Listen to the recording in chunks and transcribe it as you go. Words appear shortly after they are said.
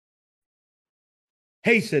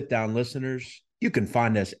Hey, sit down listeners. You can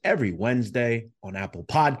find us every Wednesday on Apple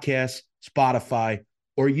Podcasts, Spotify,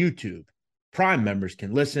 or YouTube. Prime members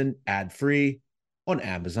can listen ad free on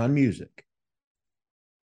Amazon Music.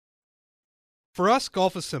 For us,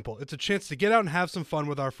 golf is simple. It's a chance to get out and have some fun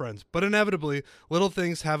with our friends. But inevitably, little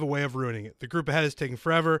things have a way of ruining it. The group ahead is taking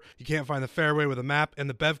forever, you can't find the fairway with a map, and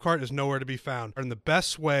the bev cart is nowhere to be found. And the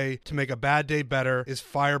best way to make a bad day better is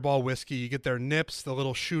Fireball Whiskey. You get their nips, the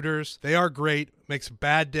little shooters. They are great. Makes a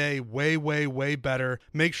bad day way, way, way better.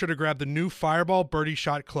 Make sure to grab the new Fireball Birdie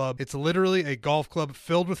Shot Club. It's literally a golf club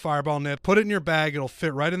filled with Fireball nips. Put it in your bag. It'll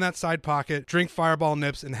fit right in that side pocket. Drink Fireball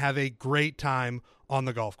nips and have a great time on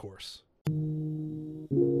the golf course.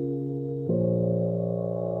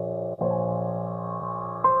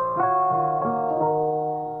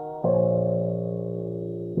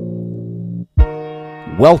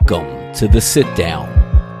 Welcome to The Sit Down,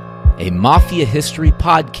 a Mafia history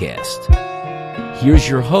podcast. Here's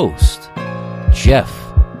your host, Jeff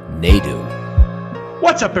Nadeau.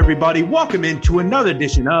 What's up, everybody? Welcome into another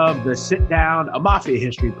edition of The Sit Down, a Mafia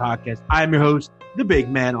history podcast. I am your host, the big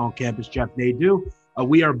man on campus, Jeff Nadeau.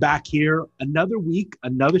 We are back here another week,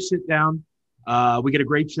 another sit down. We got a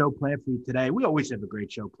great show planned for you today. We always have a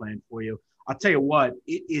great show planned for you. I'll tell you what,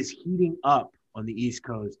 it is heating up on the East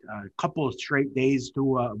Coast. A couple of straight days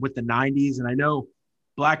with the 90s. And I know,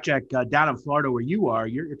 Blackjack, down in Florida where you are,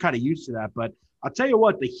 you're kind of used to that. But I'll tell you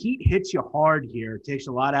what, the heat hits you hard here. It takes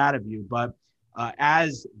a lot out of you. But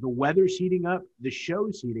as the weather's heating up, the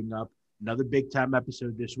show's heating up. Another big-time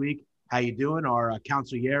episode this week. How you doing? Our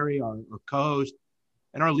consigliere, our co-host,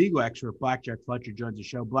 and our legal expert, Blackjack Fletcher, joins the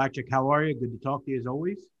show. Blackjack, how are you? Good to talk to you as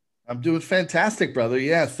always. I'm doing fantastic, brother.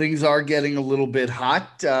 Yeah, things are getting a little bit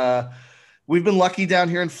hot. We've been lucky down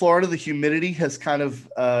here in Florida. The humidity has kind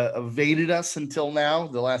of evaded us until now.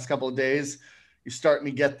 The last couple of days, you're starting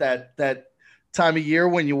to get that time of year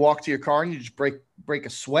when you walk to your car and you just break a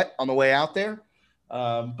sweat on the way out there.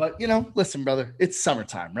 But, listen, brother, it's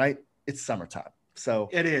summertime, right? It's summertime. So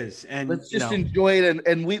it is. And let's just enjoy it.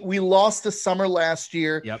 And we lost the summer last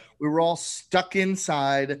year. Yep. We were all stuck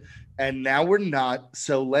inside and now we're not.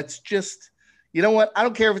 So let's just, you know what? I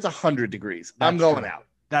don't care if it's 100 degrees. I'm going out.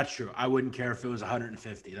 That's true. I wouldn't care if it was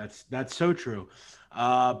 150. That's so true.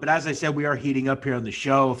 But as I said, we are heating up here on the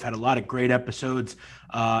show. I've had a lot of great episodes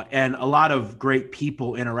and a lot of great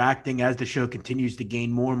people interacting as the show continues to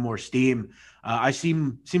gain more and more steam.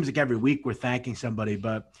 Seems like every week we're thanking somebody,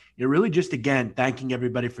 but you're really just, again, thanking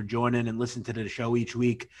everybody for joining and listening to the show each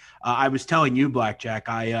week. I was telling you, Blackjack,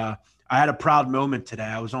 I had a proud moment today.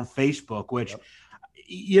 I was on Facebook, which,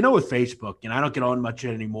 with Facebook, I don't get on much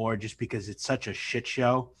anymore just because it's such a shit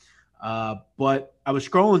show. But I was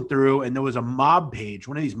scrolling through and there was a mob page,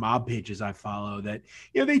 one of these mob pages I follow that,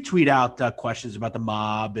 they tweet out questions about the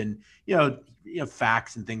mob and,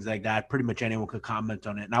 facts and things like that. Pretty much anyone could comment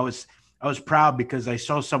on it. And I was proud because I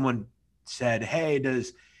saw someone said, hey,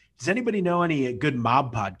 does anybody know any good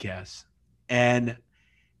mob podcasts? And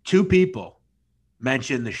two people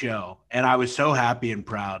mentioned the show. And I was so happy and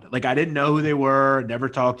proud. Like, I didn't know who they were, never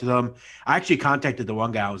talked to them. I actually contacted the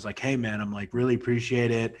one guy. I was like, hey, man, I'm like, really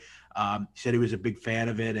appreciate it. He said he was a big fan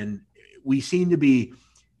of it. And we seem to be,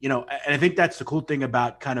 and I think that's the cool thing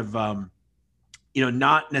about kind of,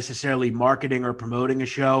 not necessarily marketing or promoting a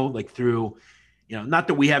show, like through, not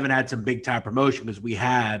that we haven't had some big time promotion because we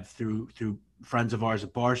have through friends of ours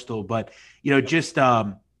at Barstool, but, hey,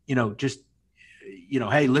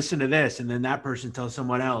 listen to this. And then that person tells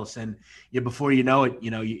someone else. And before you know it,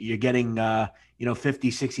 you're getting,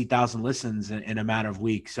 50, 60,000 listens in a matter of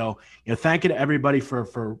weeks. So, thank you to everybody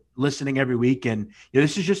for listening every week. And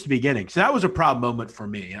this is just the beginning. So that was a proud moment for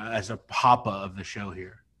me as a papa of the show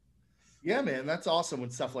here. Yeah, man, that's awesome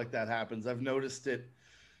when stuff like that happens. I've noticed it,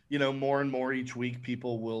 more and more each week.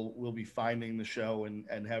 People will be finding the show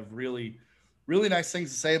and have really, really nice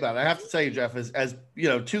things to say about it. I have to tell you, Jeff, as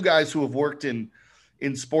two guys who have worked in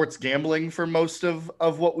sports gambling for most of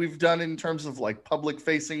what we've done in terms of like public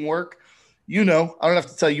facing work, I don't have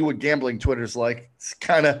to tell you what gambling Twitter's like. It's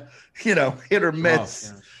kind of, hit or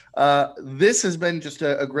miss. Oh, yeah. This has been just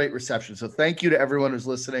a great reception. So thank you to everyone who's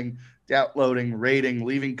listening, downloading, rating,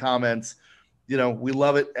 leaving comments. We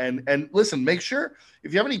love it. And listen, make sure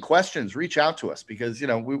if you have any questions, reach out to us because,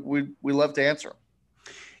 we love to answer them.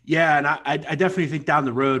 Yeah, and I definitely think down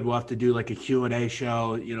the road we'll have to do like a Q&A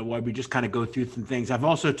show, where we just kind of go through some things. I've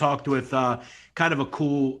also talked with kind of a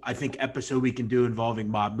cool, I think, episode we can do involving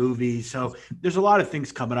mob movies. So there's a lot of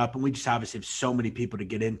things coming up, and we just obviously have so many people to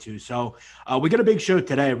get into. So we got a big show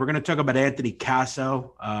today. We're going to talk about Anthony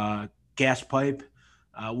Casso, Gaspipe,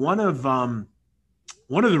 one of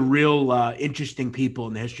the real interesting people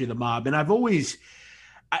in the history of the mob. And I've always –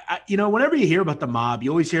 whenever you hear about the mob, you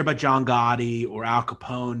always hear about John Gotti or Al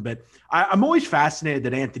Capone, but I'm always fascinated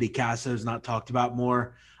that Anthony Casso is not talked about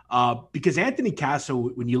more. Because Anthony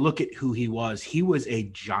Casso, when you look at who he was a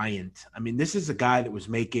giant. I mean, this is a guy that was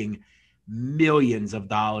making millions of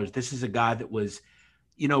dollars. This is a guy that was,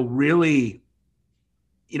 really,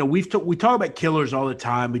 we talk about killers all the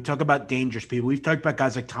time. We talk about dangerous people. We've talked about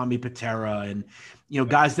guys like Tommy Patera and,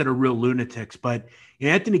 guys that are real lunatics. But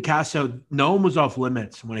Anthony Casso, no one was off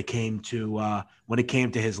limits when it came to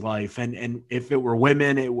his life. And if it were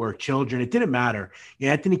women, it were children, it didn't matter.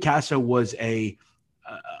 Anthony Casso was a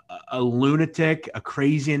lunatic, a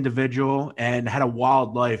crazy individual, and had a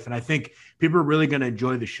wild life. And I think people are really going to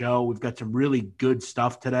enjoy the show. We've got some really good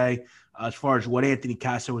stuff today as far as what Anthony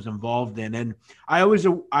Casso was involved in. And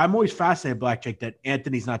I'm always fascinated, Blackjack, that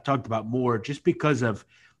Anthony's not talked about more just because of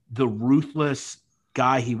the ruthless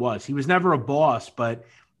guy he was. He was never a boss, but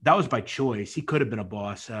that was by choice. He could have been a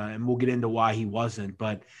boss, and we'll get into why he wasn't.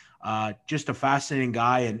 But just a fascinating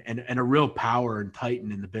guy and a real power and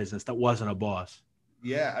titan in the business that wasn't a boss.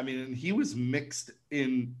 Yeah, I mean, he was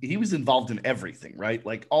involved in everything, right?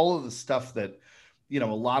 Like all of the stuff that, a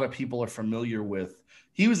lot of people are familiar with.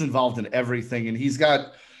 He was involved in everything, and he's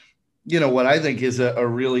got, what I think is a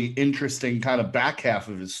really interesting kind of back half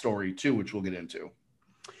of his story too, which we'll get into.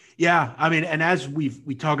 Yeah, I mean, and as we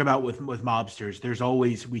talk about with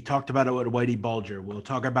mobsters, we talked about it with Whitey Bulger. We'll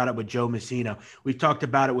talk about it with Joe Messina. We've talked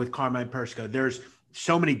about it with Carmine Persco. There's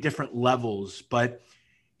so many different levels, but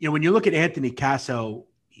when you look at Anthony Casso,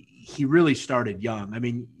 he really started young. I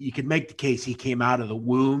mean, you could make the case he came out of the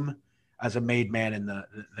womb as a made man in the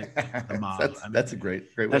mob. That's a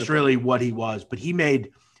great that's really what he was. But he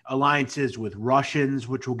made alliances with Russians,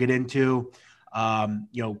 which we'll get into,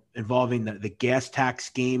 involving the gas tax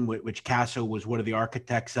scheme, which Casso was one of the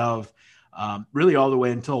architects of, really all the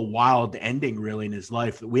way until a wild ending really in his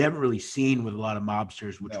life that we haven't really seen with a lot of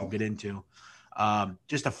mobsters, which we'll get into.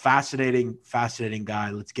 Just a fascinating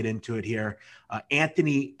guy. Let's get into it here.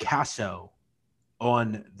 Anthony Casso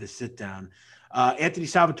on the sit down. Anthony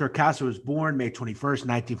Salvatore Casso was born May 21st,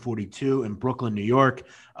 1942 in Brooklyn, New York.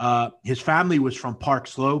 His family was from Park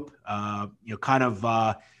Slope,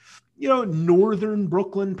 northern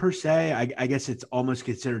Brooklyn per se. I guess it's almost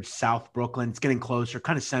considered South Brooklyn. It's getting closer,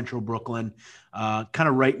 kind of central Brooklyn, kind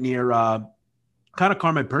of right near kind of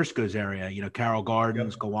Carmine Persco's area, Carroll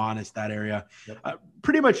Gardens, Gowanus, that area,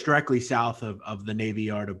 pretty much directly south of the Navy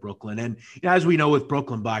Yard of Brooklyn. And as we know with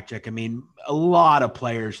Brooklyn Blackjack, I mean, a lot of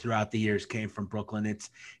players throughout the years came from Brooklyn. It's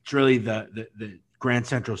really the Grand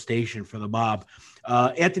Central Station for the mob.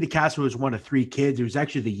 Anthony Casso was one of three kids. He was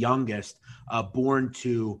actually the youngest, born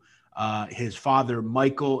to his father,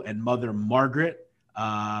 Michael, and mother, Margaret.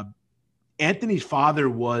 Anthony's father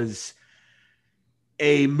was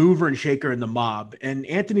a mover and shaker in the mob. And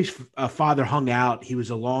Anthony's father hung out. He was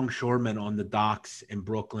a longshoreman on the docks in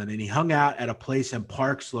Brooklyn, and he hung out at a place in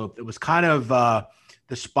Park Slope that was kind of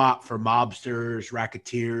the spot for mobsters,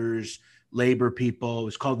 racketeers, labor people. It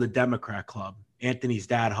was called the Democrat Club. Anthony's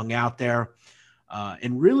dad hung out there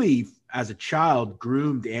and really, as a child,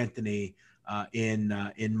 groomed Anthony in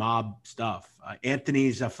mob stuff.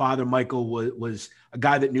 Anthony's father, Michael, was a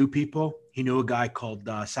guy that knew people. He knew a guy called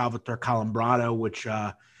Salvatore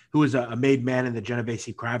Calambrano, who was a made man in the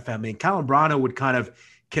Genovese crime family. And Calambrano would kind of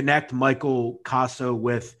connect Michael Casso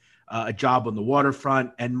with a job on the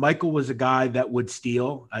waterfront. And Michael was a guy that would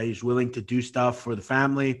steal. He's willing to do stuff for the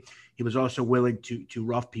family. He was also willing to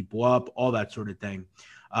rough people up, all that sort of thing.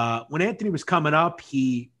 When Anthony was coming up,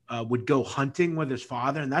 he would go hunting with his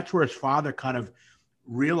father. And that's where his father kind of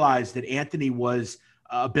realized that Anthony was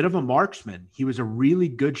a bit of a marksman. He was a really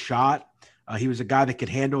good shot. He was a guy that could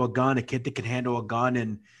handle a gun, a kid that could handle a gun.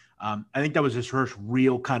 And I think that was his first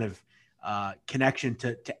real kind of connection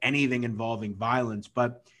to anything involving violence.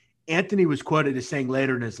 But Anthony was quoted as saying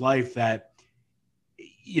later in his life that,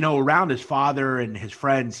 around his father and his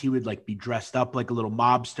friends, he would be dressed up like a little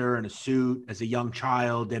mobster in a suit as a young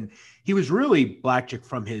child. And he was really Blackjack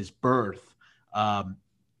from his birth, kind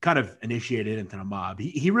of initiated into the mob.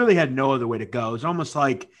 He really had no other way to go. It was almost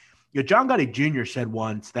like, John Gotti Jr. said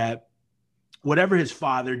once that whatever his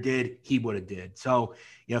father did, he would have did. So,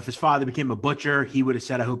 if his father became a butcher, he would have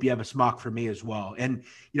said, I hope you have a smock for me as well. And,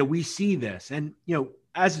 we see this. And,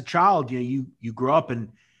 as a child, you grow up,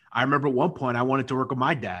 and I remember at one point I wanted to work with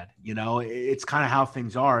my dad. It's kind of how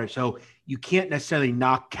things are. So you can't necessarily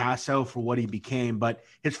knock Casso for what he became, but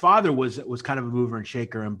his father was kind of a mover and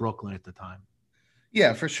shaker in Brooklyn at the time.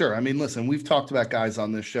 Yeah, for sure. I mean, listen, we've talked about guys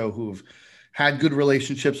on this show who've had good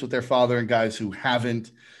relationships with their father and guys who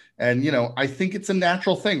haven't. And, I think it's a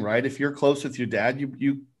natural thing, right? If you're close with your dad,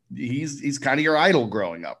 you he's kind of your idol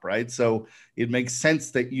growing up, right? So it makes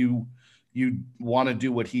sense that you want to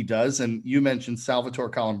do what he does. And you mentioned Salvatore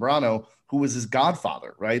Colombrano, who was his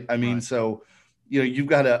godfather, right? I mean, so you've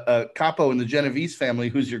got a capo in the Genovese family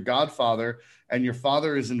who's your godfather, and your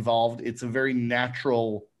father is involved. It's a very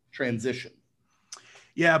natural transition.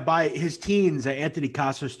 Yeah, by his teens, Anthony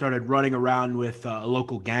Casso started running around with a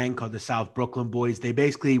local gang called the South Brooklyn Boys. They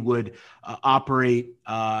basically would operate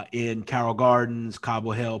in Carroll Gardens,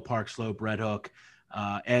 Cobble Hill, Park Slope, Red Hook.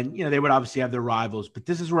 And, they would obviously have their rivals. But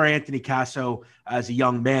this is where Anthony Casso, as a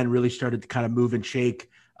young man, really started to kind of move and shake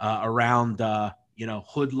around,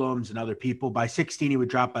 hoodlums and other people. By 16, he would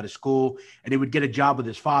drop out of school and he would get a job with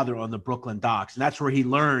his father on the Brooklyn docks. And that's where he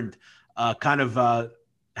learned how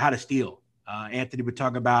to steal. Anthony would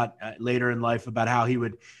talk about later in life about how he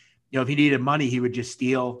would, if he needed money, he would just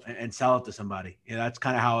steal and sell it to somebody. That's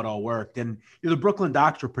kind of how it all worked. And the Brooklyn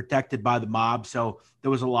docks were protected by the mob, so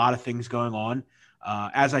there was a lot of things going on.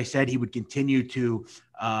 As I said, he would continue to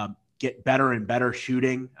get better and better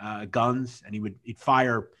shooting guns, and he'd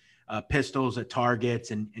fire pistols at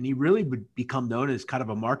targets, and he really would become known as kind of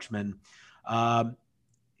a marksman.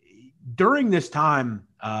 During this time,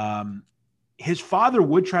 his father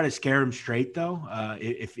would try to scare him straight, though,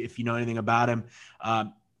 if you know anything about him.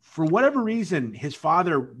 For whatever reason, his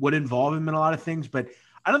father would involve him in a lot of things, but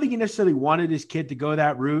I don't think he necessarily wanted his kid to go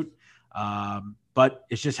that route. But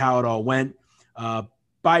it's just how it all went.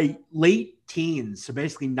 By late teens, so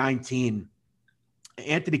basically 19,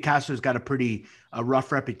 Anthony Casso's got a pretty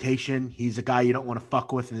rough reputation. He's a guy you don't want to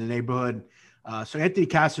fuck with in the neighborhood. So Anthony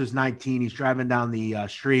Casso's 19. He's driving down the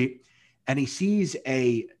street, and he sees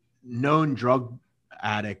a known drug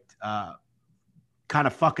addict kind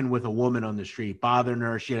of fucking with a woman on the street, bothering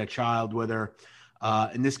her. She had a child with her,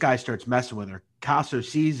 and this guy starts messing with her. Casso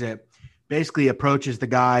sees it, basically approaches the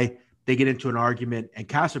guy. They get into an argument, and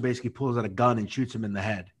Casso basically pulls out a gun and shoots him in the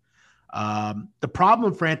head. The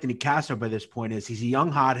problem for Anthony Casso by this point is he's a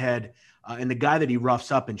young hothead, and the guy that he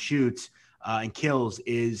roughs up and shoots and kills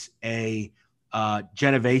is a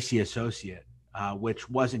Genovese associate, which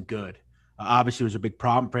wasn't good. Obviously, it was a big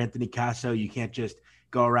problem for Anthony Casso. You can't just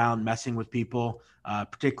go around messing with people,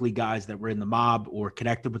 particularly guys that were in the mob or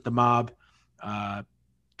connected with the mob.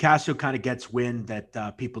 Casso kind of gets wind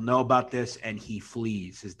that people know about this, and he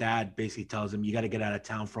flees. His dad basically tells him, you got to get out of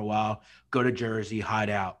town for a while, go to Jersey, hide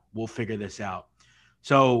out. We'll figure this out.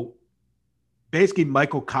 So basically,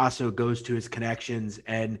 Michael Casso goes to his connections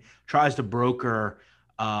and tries to broker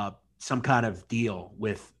some kind of deal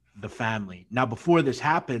with the family. Now, before this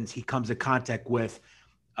happens, he comes in contact with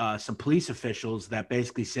some police officials that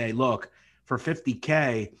basically say, look, for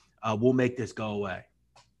 $50K, we'll make this go away.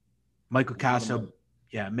 Michael Casso,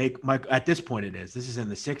 at this point it is. This is in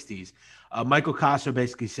the 60s. Michael Casso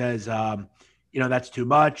basically says, that's too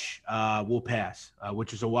much. We'll pass,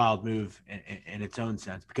 which is a wild move in its own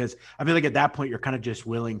sense, because I feel like at that point you're kind of just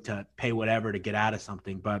willing to pay whatever to get out of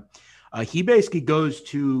something. But he basically goes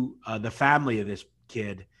to the family of this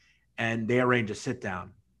kid, and they arrange a sit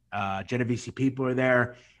down. Genovese people are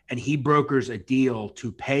there, and he brokers a deal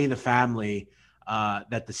to pay the family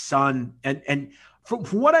that the son and from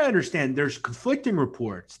what I understand, there's conflicting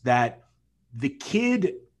reports that the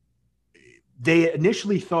kid, they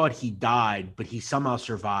initially thought he died, but he somehow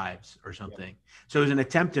survives or something. Yeah. So it was an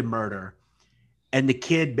attempted murder, and the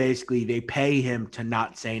kid basically, they pay him to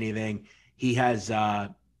not say anything. He has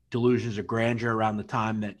delusions of grandeur around the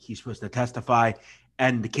time that he's supposed to testify,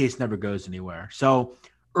 and the case never goes anywhere. So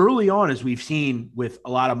early on, as we've seen with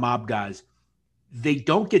a lot of mob guys, they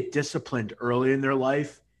don't get disciplined early in their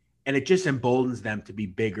life, and it just emboldens them to be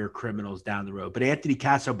bigger criminals down the road. But Anthony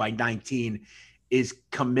Casso, by 19, is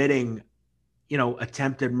committing,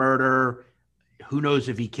 attempted murder. Who knows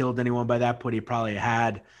if he killed anyone by that point? He probably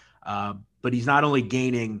had. But he's not only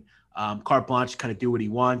gaining carte blanche to kind of do what he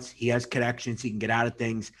wants. He has connections. He can get out of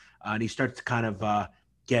things. And he starts to kind of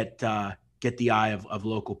get the eye of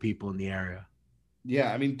local people in the area.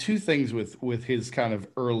 Yeah, I mean, two things with his kind of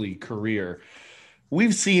early career.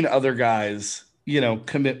 We've seen other guys,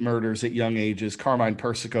 commit murders at young ages. Carmine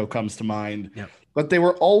Persico comes to mind. Yep. But they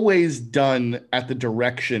were always done at the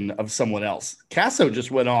direction of someone else. Casso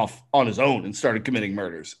just went off on his own and started committing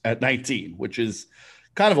murders at 19, which is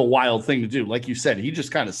kind of a wild thing to do. Like you said, he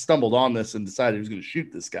just kind of stumbled on this and decided he was going to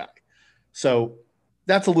shoot this guy. So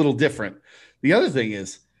that's a little different. The other thing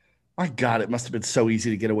is, my God, it must have been so easy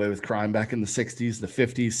to get away with crime back in the 60s, the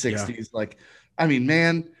 50s, 60s. Yeah.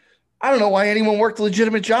 Man, I don't know why anyone worked a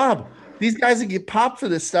legitimate job. These guys that get popped for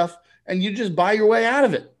this stuff, and you just buy your way out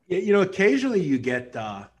of it. Occasionally you get,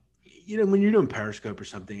 when you're doing Periscope or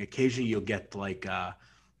something, occasionally you'll get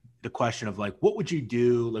the question of like, what would you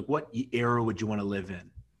do? Like, what era would you want to live in?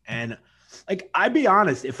 And like, I'd be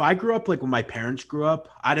honest, if I grew up like when my parents grew up,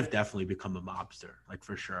 I'd have definitely become a mobster, like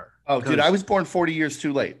for sure. Oh, dude, I was born 40 years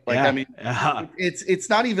too late. Like, Yeah, I mean, it's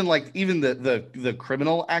not even like even the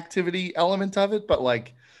criminal activity element of it, but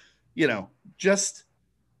like, just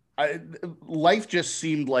life just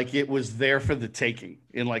seemed like it was there for the taking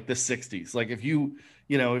in like the 60s. Like if you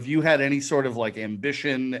had any sort of like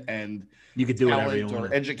ambition and you could do whatever you talent or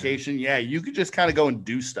wanted. education, yeah, you could just kind of go and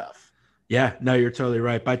do stuff. Yeah, no, you're totally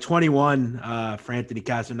right. By 21, for Anthony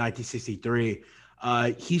Casso, 1963,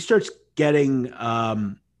 he starts getting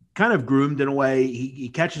kind of groomed in a way. He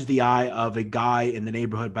catches the eye of a guy in the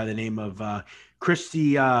neighborhood by the name of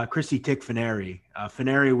Christy Tick Faneri.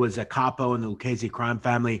 Faneri was a capo in the Lucchese crime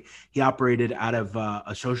family. He operated out of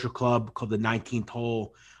a social club called the 19th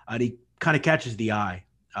Hole, and he kind of catches the eye.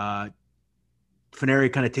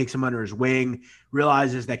 Faneri kind of takes him under his wing,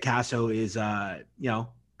 realizes that Casso is,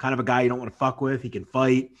 kind of a guy you don't want to fuck with. He can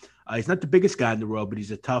fight. He's not the biggest guy in the world, but he's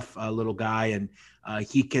a tough little guy, and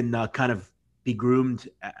he can kind of be groomed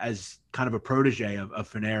as kind of a protege of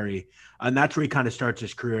Faneri. And that's where he kind of starts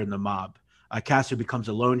his career in the mob. Casso becomes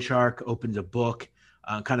a loan shark, opens a book,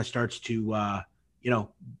 kind of starts to,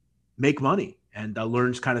 make money and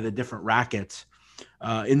learns kind of the different rackets.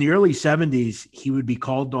 In the early 70s, he would be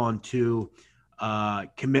called on to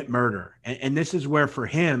commit murder. And this is where for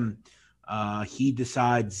him, he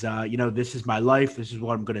decides, this is my life. This is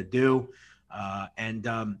what I'm going to do.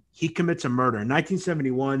 And he commits a murder. In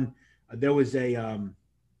 1971, there was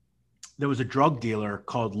a drug dealer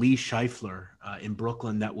called Lee Scheifler in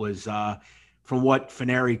Brooklyn that was, from what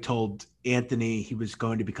Faneri told Anthony, he was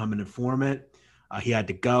going to become an informant. He had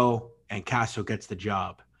to go, and Casso gets the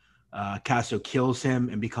job. Casso kills him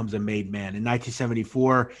and becomes a made man. In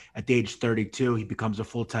 1974, at the age 32, he becomes a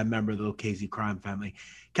full-time member of the Lucchese crime family.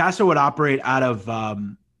 Casso would operate out of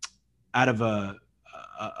a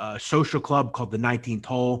social club called the 19th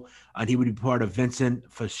Hole, and he would be part of Vincent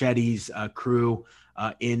Fachetti's crew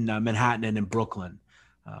in Manhattan and in Brooklyn.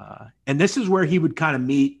 And this is where he would kind of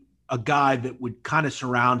meet a guy that would kind of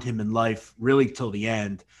surround him in life really till the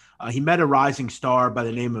end. He met a rising star by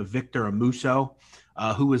the name of Victor Amuso,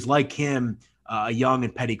 who was like him, a young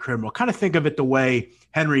and petty criminal. Kind of think of it the way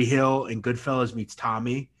Henry Hill in Goodfellas meets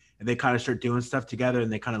Tommy, and they kind of start doing stuff together,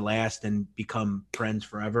 and they kind of last and become friends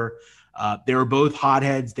forever. They were both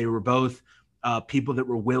hotheads. They were both people that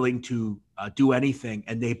were willing to do anything,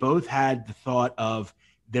 and they both had the thought of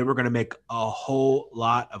they were going to make a whole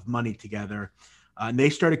lot of money together. And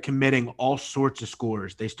they started committing all sorts of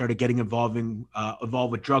scores. They started getting involved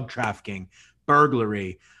with drug trafficking,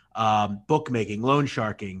 burglary, bookmaking, loan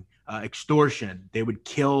sharking, extortion. They would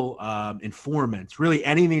kill informants. Really,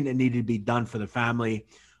 anything that needed to be done for the family,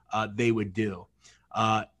 they would do.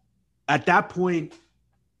 At that point,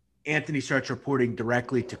 Anthony starts reporting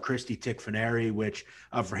directly to Christy Tick Faneri, which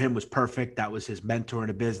for him was perfect. That was his mentor in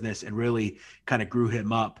the business and really kind of grew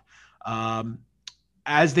him up.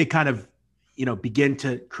 As they kind of, begin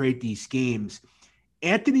to create these schemes,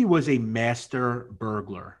 Anthony was a master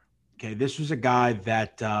burglar. Okay, this was a guy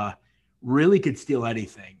that really could steal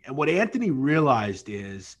anything. And what Anthony realized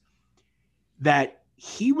is that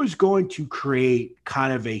he was going to create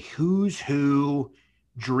kind of a who's who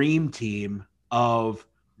dream team of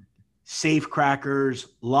safecrackers,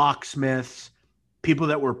 locksmiths, people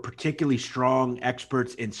that were particularly strong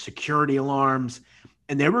experts in security alarms.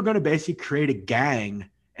 And they were going to basically create a gang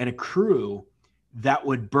and a crew that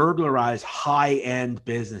would burglarize high-end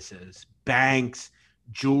businesses, banks,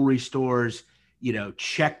 jewelry stores,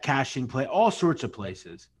 check cashing all sorts of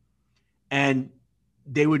places. And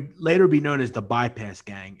they would later be known as the Bypass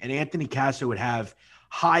Gang. And Anthony Casso would have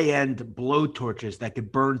high-end blowtorches that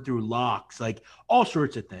could burn through locks, like all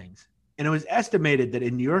sorts of things. And it was estimated that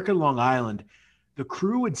in New York and Long Island, the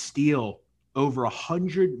crew would steal over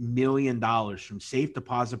 $100 million from safe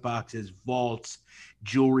deposit boxes, vaults,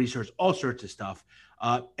 jewelry stores, all sorts of stuff.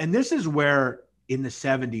 And this is where in the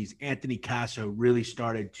 70s, Anthony Casso really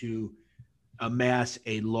started to amass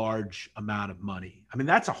a large amount of money. I mean,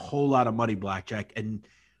 that's a whole lot of money, Blackjack. And,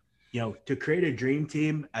 to create a dream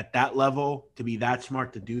team at that level, to be that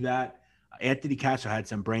smart to do that, Anthony Casso had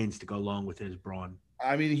some brains to go along with his brawn.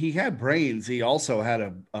 I mean, he had brains. He also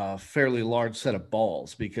had a fairly large set of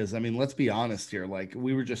balls because, I mean, let's be honest here. Like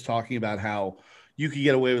we were just talking about how you could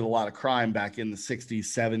get away with a lot of crime back in the 60s,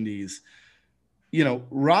 70s.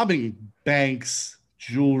 Robbing banks,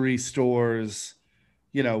 jewelry stores,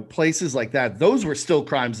 places like that. Those were still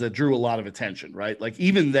crimes that drew a lot of attention, right? Like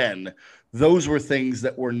even then, those were things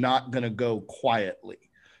that were not going to go quietly.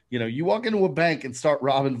 You walk into a bank and start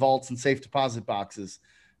robbing vaults and safe deposit boxes.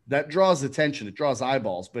 that draws attention. It draws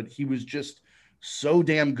eyeballs, but he was just so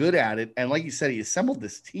damn good at it. And like you said, he assembled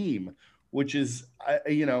this team, which is,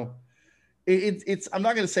 it's, I'm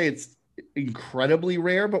not going to say it's incredibly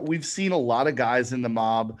rare, but we've seen a lot of guys in the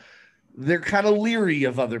mob. They're kind of leery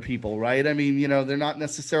of other people, right? I mean, they're not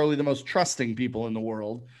necessarily the most trusting people in the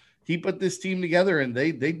world. He put this team together and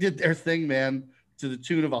they did their thing, man, to the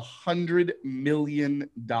tune of $100 million.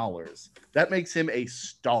 That makes him a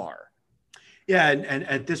star. Yeah, and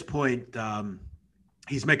at this point,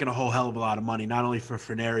 he's making a whole hell of a lot of money, not only for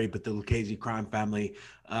Ferneri, but the Lucchese crime family.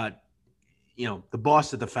 The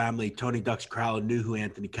boss of the family, Tony Ducks Crowell, knew who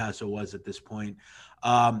Anthony Casso was at this point.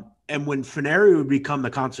 And when Ferneri would become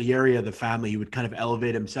the consigliere of the family, he would kind of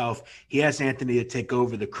elevate himself. He asked Anthony to take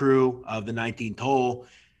over the crew of the 19th hole.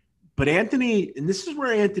 But Anthony, and this is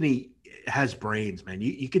where Anthony has brains, man.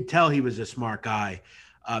 You could tell he was a smart guy.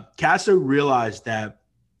 Casso realized that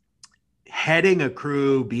heading a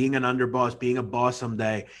crew, being an underboss, being a boss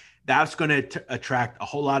someday, that's going to attract a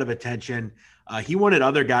whole lot of attention. He wanted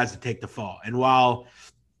other guys to take the fall. And while,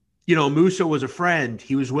 Musso was a friend,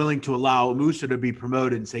 he was willing to allow Musso to be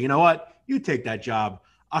promoted and say, you know what, you take that job.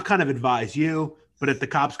 I'll kind of advise you. But if the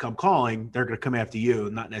cops come calling, they're going to come after you,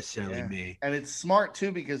 not necessarily me. And it's smart,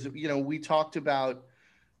 too, because, we talked about,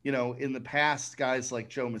 in the past, guys like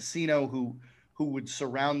Joe Massino who would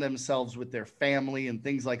surround themselves with their family and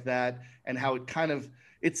things like that, and how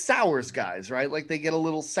it sours guys, right? Like they get a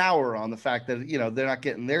little sour on the fact that, they're not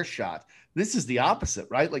getting their shot. This is the opposite,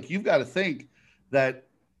 right? Like you've got to think that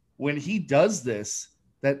when he does this,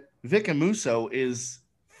 that Vic Musso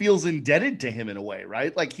feels indebted to him in a way,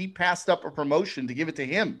 right? Like he passed up a promotion to give it to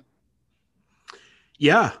him.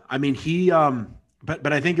 Yeah. I mean, he,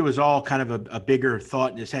 but I think it was all kind of a bigger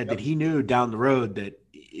thought in his head. Yep. That he knew down the road that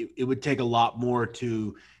it would take a lot more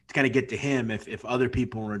to kind of get to him if other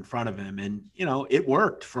people were in front of him. And, it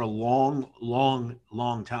worked for a long, long,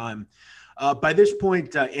 long time. By this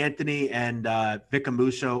point, Anthony and Vic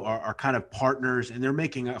Musso are kind of partners, and they're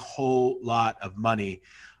making a whole lot of money.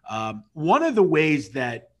 One of the ways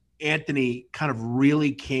that Anthony kind of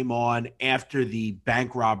really came on after the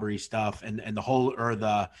bank robbery stuff and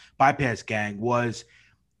the bypass gang was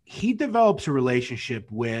he develops a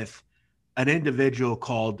relationship with an individual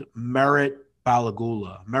called Merit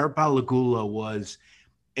Balagula. Merit Balagula was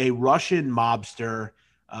a Russian mobster.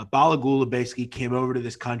 Balagula basically came over to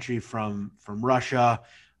this country from Russia.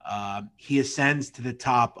 He ascends to the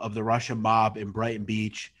top of the Russian mob in Brighton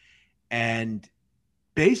Beach and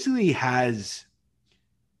basically has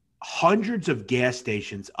hundreds of gas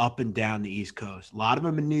stations up and down the East Coast, a lot of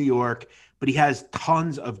them in New York, but he has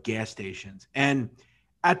tons of gas stations. And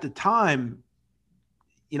at the time,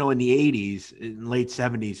 in the 80s, in late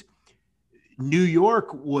 70s, New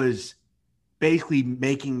York was basically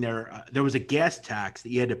making there was a gas tax that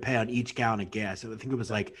you had to pay on each gallon of gas. I think it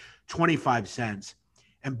was like 25 cents.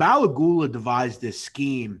 And Balagula devised this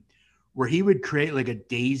scheme where he would create like a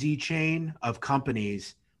daisy chain of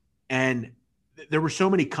companies. And there were so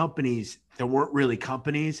many companies that weren't really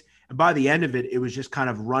companies. And by the end of it, it was just kind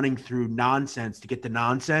of running through nonsense to get the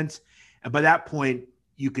nonsense. And by that point,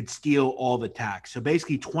 you could steal all the tax. So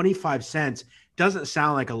basically 25 cents doesn't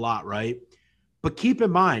sound like a lot, right? But keep in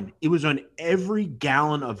mind, it was on every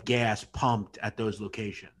gallon of gas pumped at those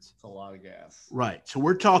locations. It's a lot of gas. Right. So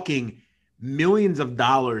we're talking millions of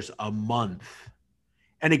dollars a month.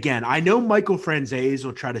 And again, I know Michael Franzese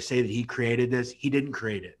will try to say that he created this. He didn't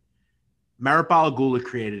create it. Merit Balagula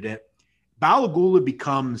created it. Balagula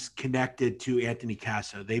becomes connected to Anthony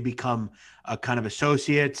Casso. They become kind of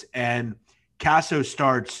associates, and Casso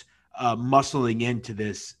starts muscling into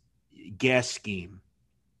this gas scheme.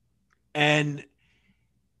 And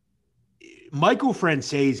Michael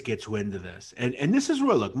Franzese gets wind of this. And this is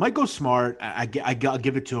where, look, Michael's smart. I'll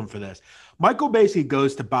give it to him for this. Michael basically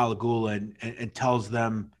goes to Balagula and tells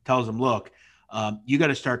them, look, you got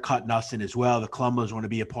to start cutting us in as well. The Columbos want to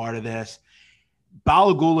be a part of this.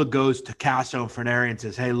 Balagula goes to Casso and Ferneri and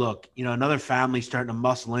says, hey, look, another family's starting to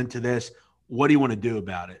muscle into this. What do you want to do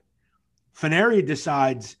about it? Ferneri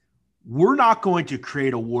decides, we're not going to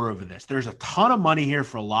create a war over this. There's a ton of money here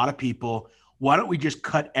for a lot of people. Why don't we just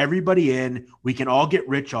cut everybody in? We can all get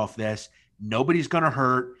rich off this. Nobody's going to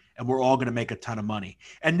hurt, and we're all going to make a ton of money.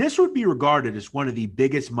 And this would be regarded as one of the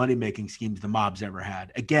biggest money-making schemes the mob's ever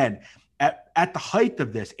had. Again, at the height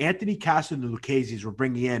of this, Anthony Casso and the Lucchese's were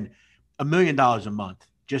bringing in $1 million a month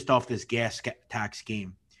just off this gas tax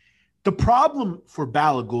scheme. The problem for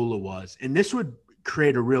Balagula was, and this would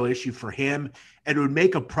create a real issue for him, and it would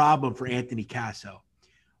make a problem for Anthony Casso.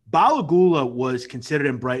 Balagula was considered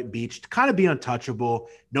in Brighton Beach to kind of be untouchable.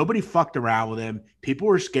 Nobody fucked around with him. People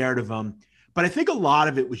were scared of him. But I think a lot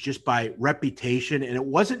of it was just by reputation, and it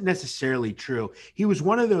wasn't necessarily true. He was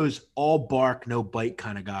one of those all bark, no bite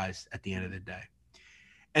kind of guys at the end of the day.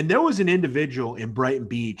 And there was an individual in Brighton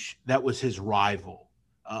Beach that was his rival,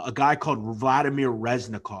 a guy called Vladimir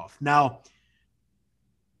Reznikov. Now,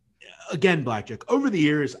 again, Blackjack, over the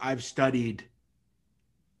years, I've studied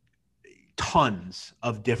tons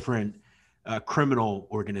of different criminal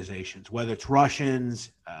organizations, whether it's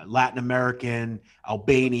Russians, Latin American,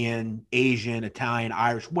 Albanian, Asian, Italian,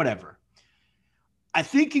 Irish, whatever. I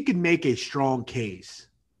think you can make a strong case.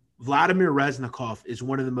 Vladimir Reznikov is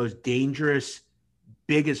one of the most dangerous,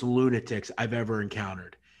 biggest lunatics I've ever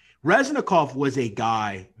encountered. Reznikov was a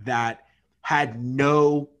guy that had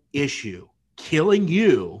no issue killing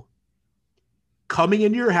you, coming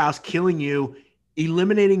into your house, killing you,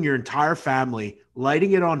 eliminating your entire family,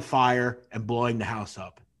 lighting it on fire, and blowing the house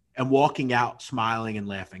up, and walking out smiling and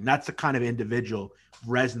laughing. That's the kind of individual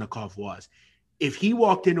Reznikov was. If he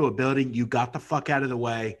walked into a building, you got the fuck out of the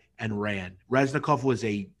way and ran. Reznikov was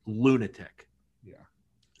a lunatic. Yeah.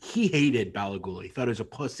 He hated Balagula. He thought he was a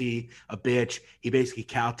pussy, a bitch. He basically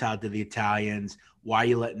kowtowed to the Italians. Why are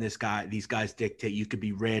you letting these guys dictate? You could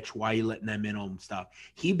be rich. Why are you letting them in on stuff?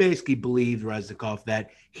 He basically believed, Reznikov,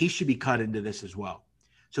 that he should be cut into this as well.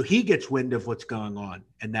 So he gets wind of what's going on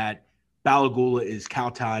and that Balagula is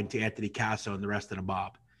kowtowing to Anthony Casso and the rest of the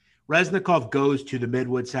mob. Reznikov goes to the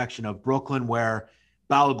Midwood section of Brooklyn where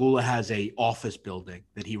Balagula has a office building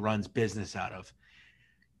that he runs business out of.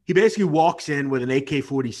 He basically walks in with an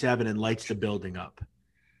AK-47 and lights the building up,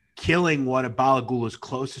 killing one of Balagula's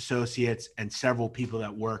close associates and several people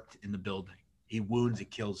that worked in the building. He wounds and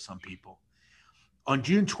kills some people. On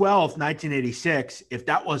June 12th, 1986, if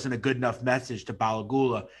that wasn't a good enough message to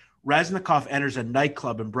Balagula, Reznikov enters a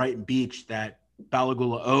nightclub in Brighton Beach that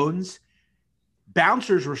Balagula owns.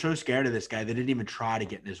 Bouncers were so scared of this guy, they didn't even try to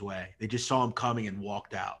get in his way. They just saw him coming and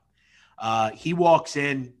walked out. He walks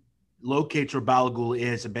in, locates where Balagula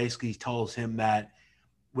is, and basically tells him that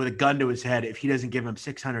with a gun to his head, if he doesn't give him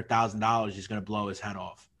 $600,000, he's going to blow his head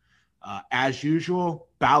off. As usual,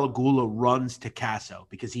 Balagula runs to Casso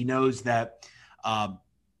because he knows that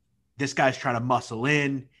this guy's trying to muscle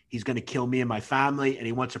in. He's going to kill me and my family, and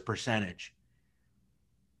he wants a percentage.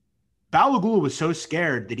 Balagula was so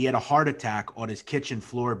scared that he had a heart attack on his kitchen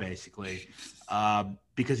floor, basically,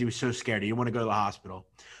 because he was so scared. He didn't want to go to the hospital.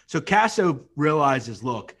 So Casso realizes,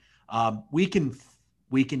 look, we can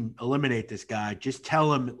eliminate this guy. Just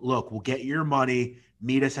tell him, look, we'll get your money.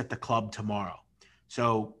 Meet us at the club tomorrow.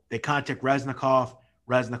 So they contact Reznikov.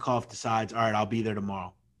 Reznikov decides, all right, I'll be there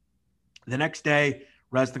tomorrow. The next day,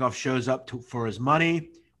 Reznikov shows up for his money.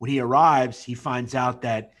 When he arrives, he finds out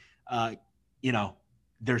that,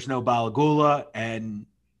 there's no Balagula, and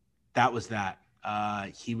that was that.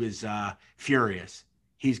 He was furious.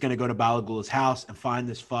 He's going to go to Balagula's house and find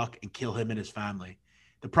this fuck and kill him and his family.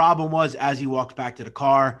 The problem was, as he walks back to the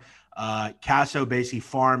car, Casso basically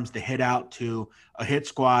farms the hit out to a hit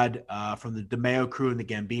squad from the DeMeo crew and the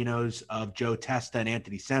Gambinos of Joe Testa and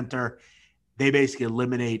Anthony Center. They basically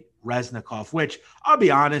eliminate Reznikov, which, I'll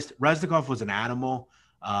be honest, Reznikov was an animal.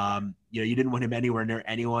 You didn't want him anywhere near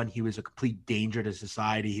anyone. He was a complete danger to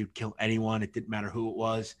society. He would kill anyone. It didn't matter who it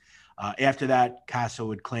was. After that, Casso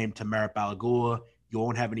would claim to Merit Balagula, you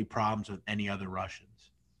won't have any problems with any other Russians.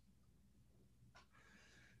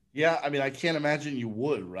 Yeah, I mean, I can't imagine you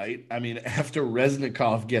would, right? I mean, after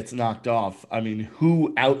Reznikov gets knocked off, I mean,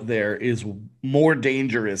 who out there is more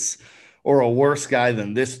dangerous or a worse guy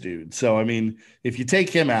than this dude? So, I mean, if you take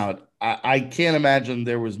him out, I can't imagine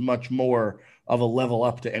there was much more of a level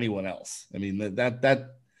up to anyone else. I mean,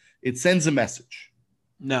 that it sends a message.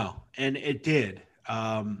 No, and it did.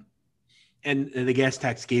 And the gas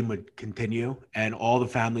tax scheme would continue, and all the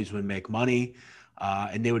families would make money,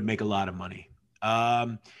 and they would make a lot of money.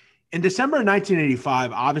 In December of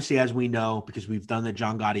 1985, obviously, as we know, because we've done the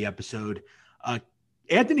John Gotti episode,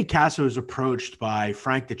 Anthony Casso is approached by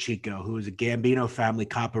Frank DeCicco, who is a Gambino family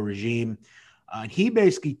capo regime. And he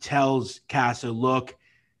basically tells Casso, look,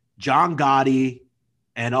 John Gotti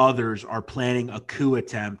and others are planning a coup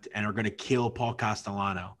attempt and are going to kill Paul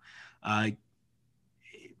Castellano.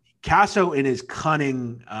 Casso, in his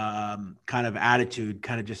cunning kind of attitude,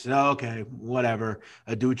 kind of just said, oh, okay, whatever,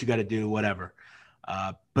 do what you got to do, whatever.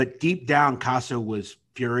 But deep down, Casso was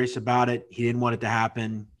furious about it. He didn't want it to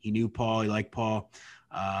happen. He knew Paul. He liked Paul.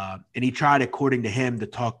 And he tried, according to him, to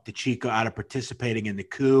talk DeCicco out of participating in the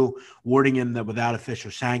coup, warning him that without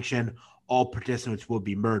official sanction, all participants will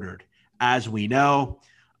be murdered. As we know,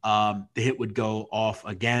 the hit would go off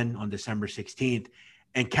again on December 16th.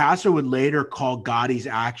 And Casso would later call Gotti's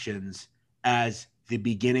actions as the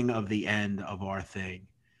beginning of the end of our thing.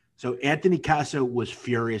 So Anthony Casso was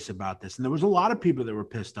furious about this. And there was a lot of people that were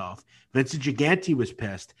pissed off. Vincent Gigante was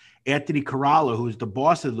pissed. Anthony Corallo, who was the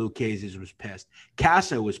boss of the Lucchese's, was pissed.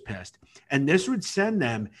 Casso was pissed. And this would send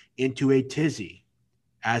them into a tizzy,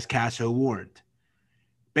 as Casso warned.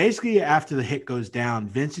 Basically, after the hit goes down,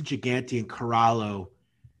 Vincent Gigante and Corallo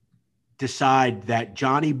decide that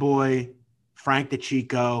Johnny Boy, Frank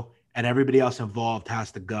DeChico, and everybody else involved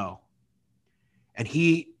has to go. And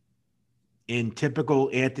he, in typical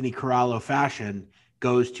Anthony Corallo fashion,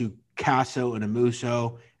 goes to Casso and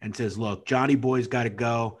Amuso and says, look, Johnny Boy's got to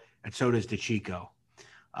go, and so does DeChico.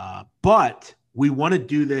 But we want to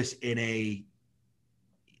do this in a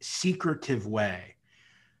secretive way.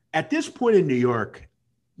 At this point in New York,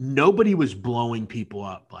 nobody was blowing people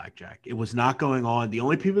up, Blackjack. It was not going on. The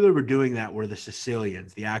only people that were doing that were the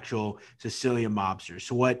Sicilians, the actual Sicilian mobsters.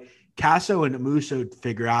 So what Casso and Amuso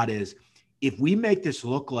figure out is, if we make this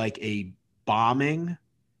look like a bombing,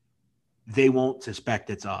 they won't suspect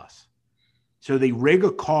it's us. So they rig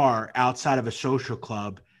a car outside of a social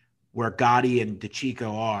club where Gotti and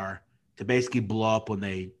DeChico are to basically blow up when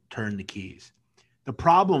they turn the keys. The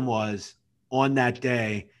problem was, on that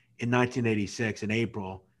day in 1986, in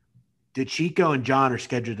April, DeChico and John are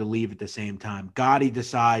scheduled to leave at the same time. Gotti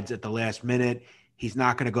decides at the last minute he's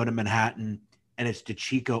not going to go to Manhattan, and it's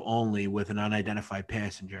DeChico only with an unidentified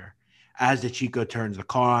passenger. As DeChico turns the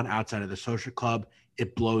car on outside of the social club,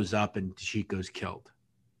 it blows up and DeChico's killed.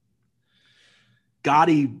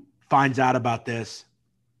 Gotti finds out about this.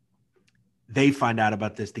 They find out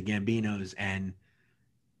about this, the Gambinos, and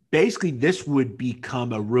basically this would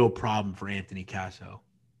become a real problem for Anthony Casso.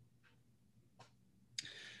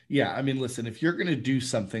 Yeah, I mean, listen, if you're going to do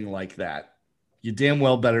something like that, you damn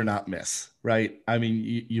well better not miss, right? I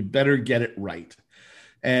mean, you better get it right.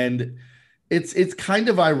 And it's kind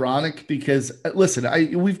of ironic because,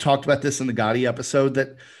 listen, we've talked about this in the Gotti episode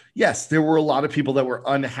that, yes, there were a lot of people that were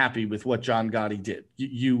unhappy with what John Gotti did.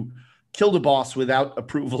 You killed a boss without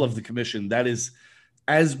approval of the commission. That is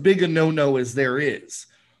as big a no-no as there is.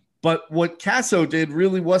 But what Casso did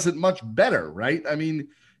really wasn't much better, right? I mean,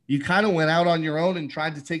 you kind of went out on your own and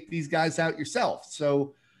tried to take these guys out yourself.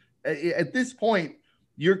 So at this point,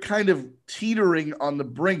 you're kind of teetering on the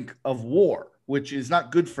brink of war, which is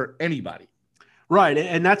not good for anybody. Right.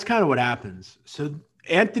 And that's kind of what happens. So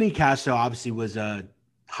Anthony Casso obviously was a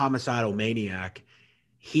homicidal maniac.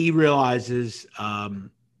 He realizes, that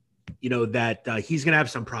he's going to have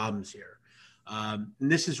some problems here. And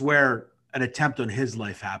this is where an attempt on his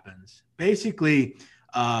life happens. Basically,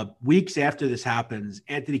 weeks after this happens,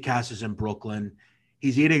 Anthony Casso's in Brooklyn.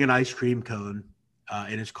 He's eating an ice cream cone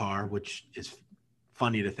in his car, which is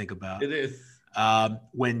funny to think about. It is.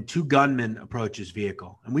 When two gunmen approach his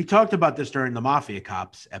vehicle. And we talked about this during the Mafia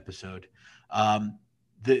Cops episode.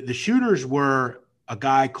 The shooters were a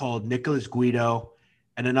guy called Nicholas Guido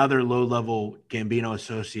and another low-level Gambino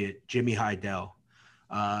associate, Jimmy Heidel.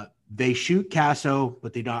 They shoot Casso,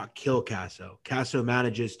 but they don't kill Casso. Casso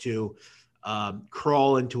manages to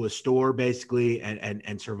crawl into a store, basically,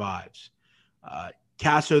 and survives.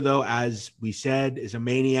 Casso, though, as we said, is a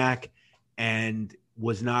maniac and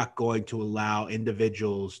was not going to allow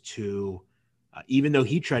individuals to, even though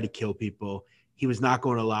he tried to kill people, he was not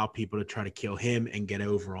going to allow people to try to kill him and get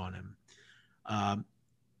over on him.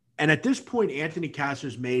 And at this point, Anthony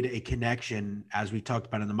Casso's made a connection, as we talked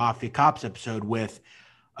about in the Mafia Cops episode, with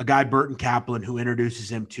a guy, Burton Kaplan, who introduces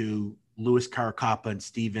him to Louis Caracappa and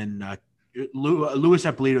Louis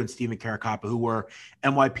Eppolito and Stephen Caracappa, who were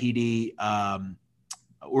NYPD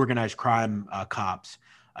organized crime cops.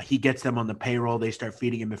 He gets them on the payroll. They start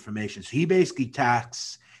feeding him information. So he basically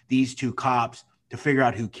tasks these two cops to figure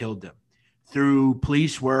out who killed them. Through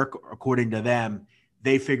police work, according to them,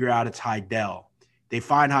 they figure out it's Heidel. They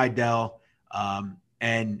find Heidel,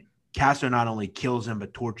 and Casso not only kills him,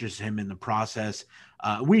 but tortures him in the process.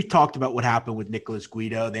 We talked about what happened with Nicholas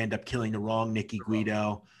Guido. They end up killing the wrong Nicky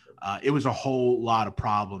Guido. It was a whole lot of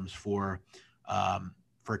problems for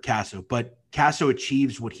Casso, but Casso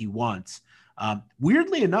achieves what he wants.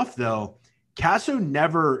 Weirdly enough, though, Casso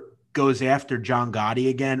never goes after John Gotti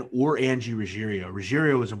again or Angie Ruggiero.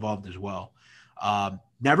 Ruggiero was involved as well.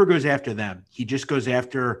 Never goes after them. He just goes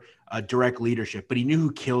after direct leadership, but he knew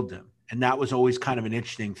who killed him. And that was always kind of an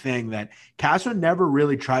interesting thing, that Casso never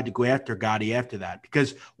really tried to go after Gotti after that,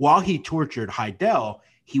 because while he tortured Heidel,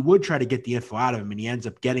 he would try to get the info out of him, and he ends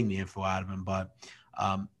up getting the info out of him. But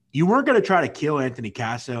you weren't going to try to kill Anthony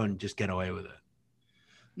Casso and just get away with it.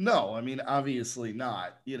 No, I mean, obviously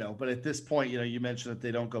not, but at this point, you mentioned that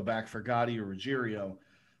they don't go back for Gotti or Ruggiero.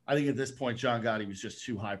 I think at this point, John Gotti was just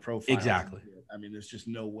too high profile. Exactly. I mean, there's just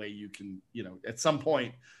no way you can, at some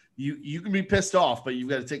point you can be pissed off, but you've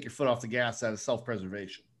got to take your foot off the gas out of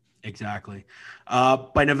self-preservation. Exactly.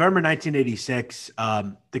 By November 1986,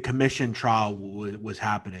 the commission trial was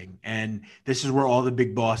happening. And this is where all the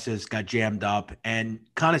big bosses got jammed up and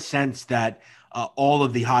kind of sensed that all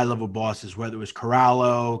of the high level bosses, whether it was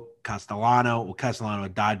Corallo, Castellano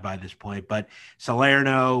had died by this point, but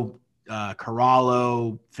Salerno,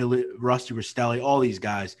 Corallo, Rusty Rastelli, all these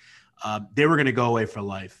guys, they were going to go away for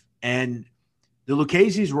life. And the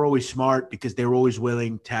Lucchese's were always smart because they were always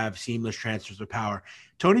willing to have seamless transfers of power.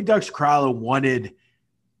 Tony Ducks Corallo wanted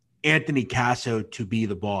Anthony Casso to be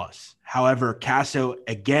the boss. However, Casso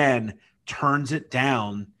again turns it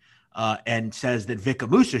down and says that Vic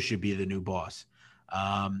Amusa should be the new boss,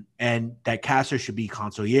 and that Casso should be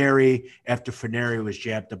consigliere after Feneri was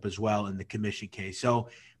jammed up as well in the commission case. So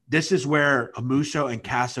this is where Amuso and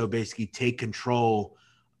Casso basically take control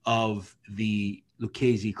of the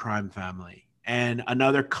Lucchese crime family. And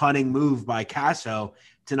another cunning move by Casso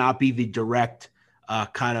to not be the direct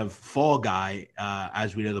kind of fall guy.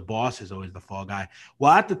 As we know, the boss is always the fall guy.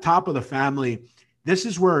 Well, at the top of the family, this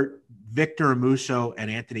is where Victor Amuso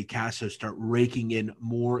and Anthony Casso start raking in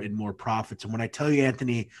more and more profits. And when I tell you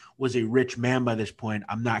Anthony was a rich man by this point,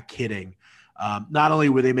 I'm not kidding. Not only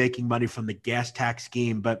were they making money from the gas tax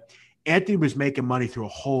scheme, but Anthony was making money through a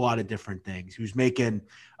whole lot of different things. He was making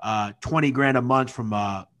 20 grand a month from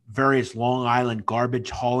various Long Island garbage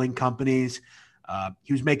hauling companies.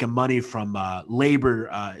 He was making money from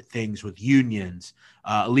labor things with unions,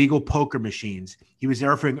 illegal poker machines. He was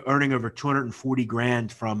earning over 240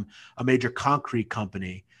 grand from a major concrete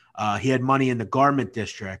company. He had money in the garment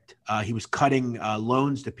district. He was cutting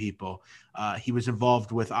loans to people. He was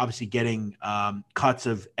involved with obviously getting cuts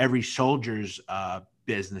of every soldier's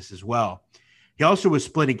business as well. He also was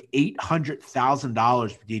splitting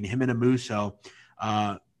 $800,000 between him and Amuso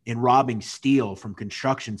in robbing steel from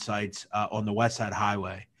construction sites on the West Side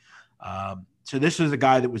Highway. So this was a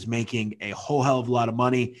guy that was making a whole hell of a lot of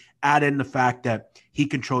money. Add in the fact that he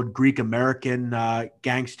controlled Greek-American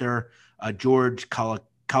gangster George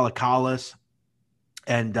Kalakalis,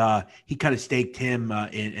 and he kind of staked him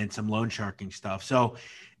in some loan sharking stuff. So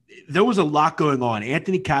there was a lot going on.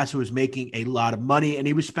 Anthony Casso was making a lot of money, and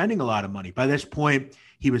he was spending a lot of money. By this point,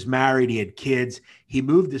 he was married. He had kids. He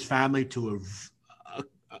moved his family to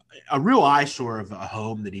a real eyesore of a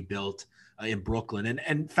home that he built in Brooklyn. And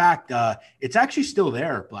in fact, it's actually still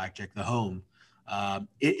there, Blackjack, the home.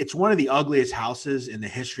 It's one of the ugliest houses in the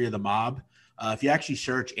history of the mob. If you actually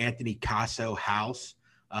search Anthony Casso house,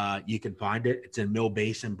 you can find it. It's in Mill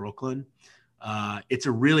Basin, Brooklyn. It's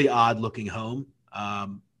a really odd looking home,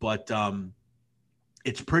 but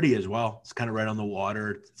it's pretty as well. It's kind of right on the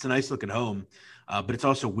water. It's a nice looking home, but it's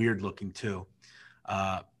also weird looking too.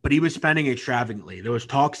 But he was spending extravagantly. There was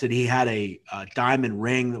talks that he had a diamond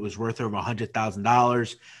ring that was worth over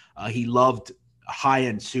 $100,000. He loved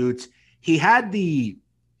high-end suits. He had the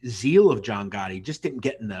zeal of John Gotti, just didn't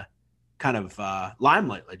get in the kind of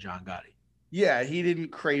limelight like John Gotti. Yeah, he didn't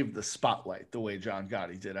crave the spotlight the way John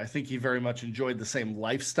Gotti did. I think he very much enjoyed the same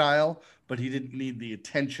lifestyle, but he didn't need the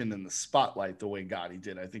attention and the spotlight the way Gotti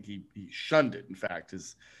did. I think he shunned it, in fact,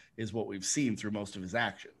 is what we've seen through most of his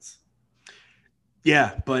actions.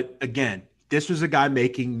 Yeah, but again, this was a guy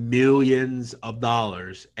making millions of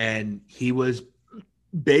dollars, and he was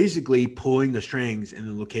basically pulling the strings in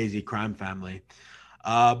the Lucchese crime family.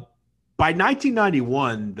 By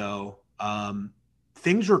 1991, though,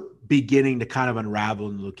 things were beginning to kind of unravel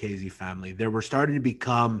in the Lucchese family. There were starting to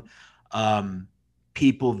become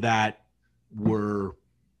people that were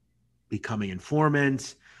becoming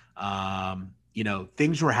informants.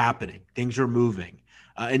 Things were happening. Things were moving.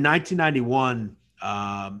 In 1991,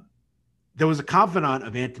 there was a confidant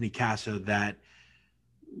of Anthony Casso that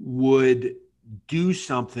would do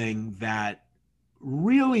something that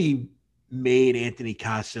really made Anthony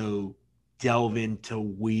Casso delve into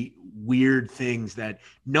weird things that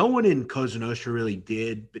no one in Cosa Nostra really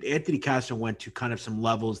did, but Anthony Casso went to kind of some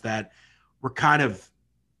levels that were kind of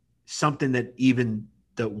something that even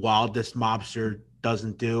the wildest mobster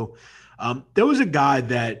doesn't do. There was a guy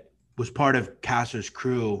that was part of Casso's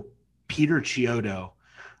crew, Peter Chiodo.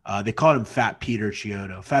 They called him Fat Peter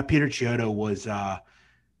Chiodo. Fat Peter Chiodo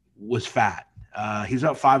was fat. He was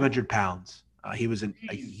about 500 pounds. He was a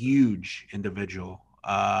huge individual.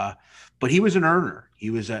 But he was an earner.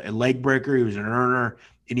 He was a leg breaker. He was an earner,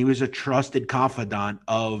 and he was a trusted confidant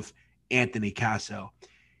of Anthony Casso.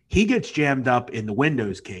 He gets jammed up in the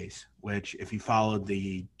Windows case, which, if you followed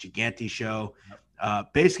the Gigante show,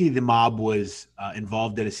 basically the mob was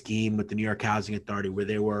involved in a scheme with the New York Housing Authority where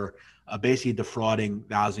they were basically defrauding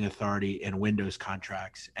the Housing Authority and Windows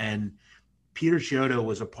contracts. And Peter Chiodo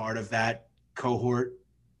was a part of that cohort.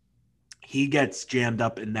 He gets jammed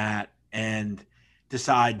up in that and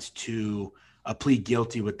decides to plead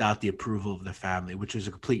guilty without the approval of the family, which was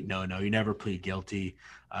a complete no-no. You never plead guilty.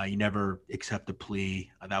 You never accept a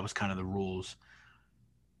plea. That was kind of the rules.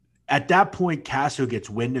 At that point, Casso gets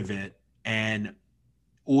wind of it and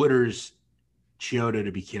orders Chiodo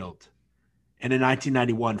to be killed. And in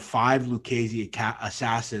 1991, 5 Lucchese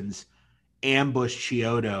assassins ambushed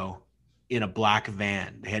Chiodo in a black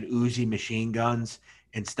van. They had Uzi machine guns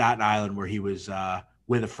in Staten Island where he was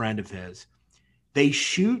with a friend of his. They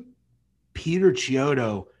shoot Peter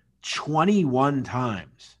Chiodo 21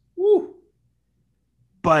 times. Woo.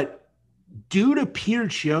 But due to Peter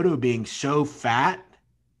Chiodo being so fat,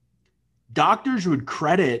 doctors would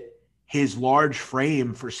credit his large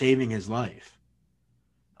frame for saving his life.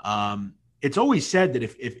 It's always said that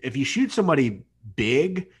if you shoot somebody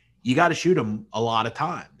big, you got to shoot them a lot of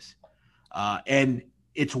times. And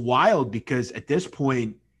it's wild because at this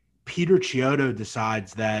point, Peter Chiodo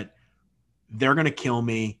decides that they're going to kill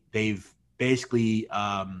me. They've basically,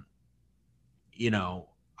 I'm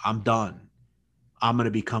done. I'm going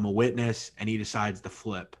to become a witness. And he decides to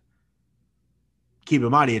flip. Keep in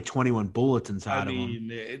mind, he had 21 bullets inside of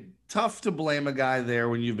him. Tough to blame a guy there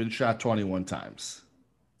when you've been shot 21 times.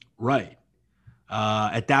 Right.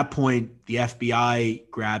 At that point, the FBI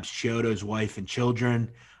grabs Chiodo's wife and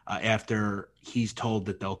children after he's told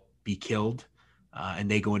that they'll be killed,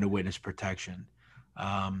 and they go into witness protection.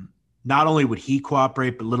 Not only would he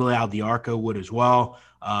cooperate, but little Al Diarco would as well,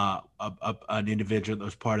 an individual that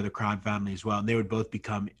was part of the crime family as well, and they would both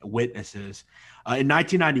become witnesses. In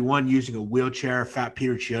 1991, using a wheelchair, Fat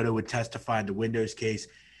Peter Chiodo would testify in the Windows case.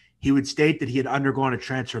 He would state that he had undergone a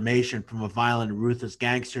transformation from a violent and ruthless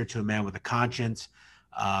gangster to a man with a conscience.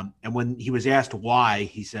 And when he was asked why,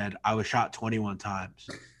 he said, "I was shot 21 times."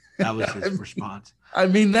 That was his response. I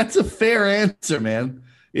mean, that's a fair answer, man.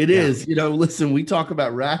 It is. Listen, we talk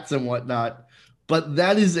about rats and whatnot, but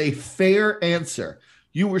that is a fair answer.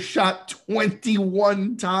 You were shot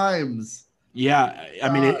 21 times. Yeah. I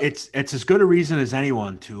mean, it's as good a reason as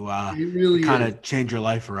anyone to really kind of change your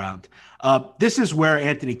life around. This is where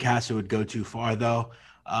Anthony Casso would go too far, though.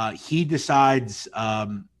 He decides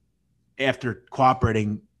after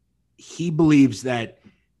cooperating, he believes that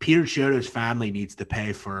Peter Chiodo's family needs to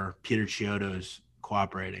pay for Peter Chiodo's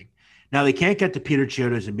cooperating. Now, they can't get to Peter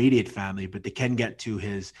Chiodo's immediate family, but they can get to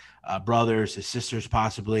his brothers, his sisters,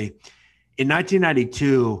 possibly. In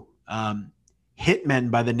 1992, hitmen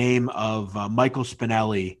by the name of Michael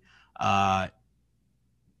Spinelli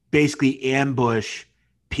basically ambush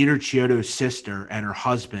Peter Chiodo's sister and her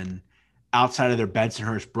husband outside of their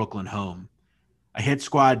Bensonhurst, Brooklyn home. A hit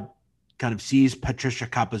squad kind of sees Patricia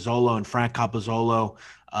Capozzolo and Frank Capozzolo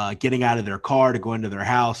getting out of their car to go into their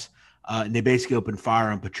house, and they basically open fire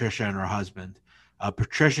on Patricia and her husband.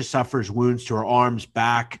 Patricia suffers wounds to her arms,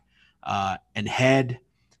 back, and head,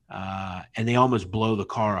 and they almost blow the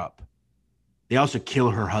car up. They also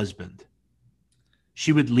kill her husband.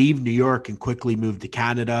 She would leave New York and quickly move to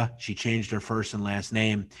Canada. She changed her first and last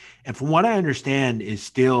name. And from what I understand, is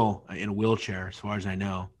still in a wheelchair, as far as I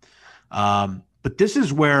know. But this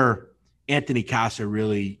is where Anthony Casso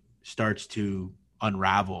really starts to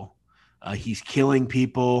unravel. He's killing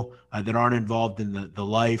people that aren't involved in the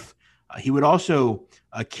life. He would also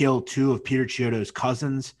kill 2 of Peter Chiodo's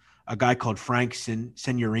cousins, a guy called Frank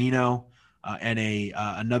Signorino and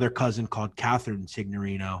another cousin called Catherine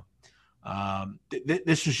Signorino.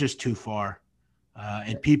 This was just too far.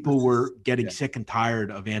 And people were getting sick and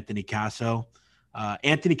tired of Anthony Casso.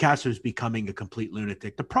 Anthony Casso is becoming a complete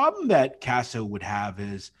lunatic. The problem that Casso would have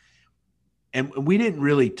is, and we didn't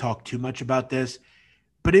really talk too much about this,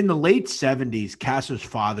 but in the late 70s, Casso's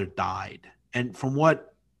father died. And from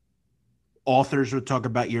what authors would talk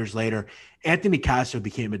about years later, Anthony Casso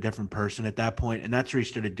became a different person at that point, and that's where he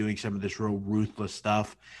started doing some of this real ruthless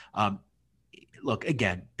stuff. Look,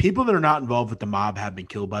 again, people that are not involved with the mob have been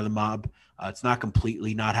killed by the mob. It's not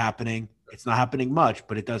completely not happening. It's not happening much,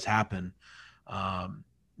 but it does happen.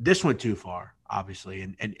 This went too far, obviously,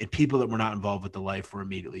 and people that were not involved with the life were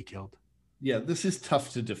immediately killed. Yeah, this is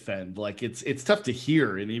tough to defend. Like it's tough to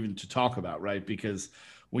hear and even to talk about, right? Because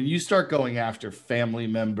when you start going after family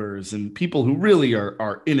members and people who really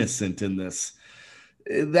are innocent in this,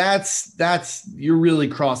 that's you're really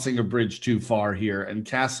crossing a bridge too far here. And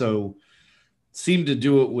Casso seemed to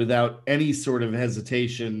do it without any sort of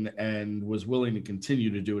hesitation and was willing to continue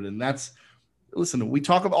to do it. And listen, we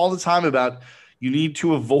talk all the time about you need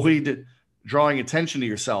to avoid drawing attention to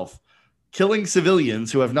yourself. Killing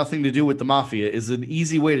civilians who have nothing to do with the mafia is an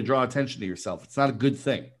easy way to draw attention to yourself. It's not a good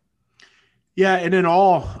thing. Yeah, and in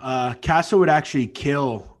all, Casso would actually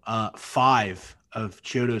kill 5 of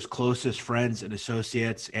Chiodo's closest friends and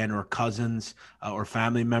associates and or cousins or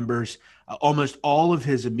family members. Almost all of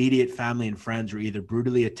his immediate family and friends were either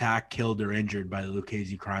brutally attacked, killed, or injured by the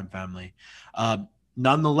Lucchese crime family.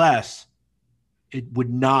 Nonetheless, it would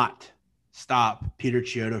not stop Peter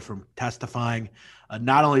Chiodo from testifying.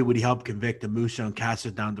 Not only would he help convict Musso and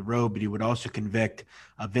Casso down the road, but he would also convict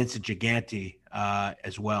Vincent Gigante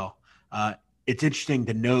as well. It's interesting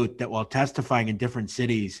to note that while testifying in different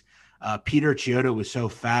cities, Peter Chiodo was so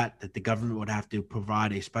fat that the government would have to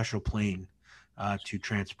provide a special plane to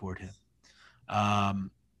transport him.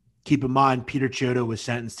 Keep in mind, Peter Chiodo was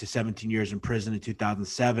sentenced to 17 years in prison in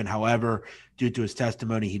 2007. However, due to his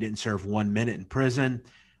testimony, he didn't serve 1 minute in prison.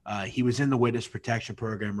 He was in the witness protection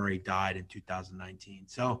program where he died in 2019.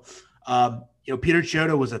 So, Peter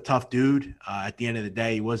Chiodo was a tough dude. At the end of the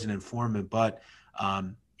day, he was an informant, but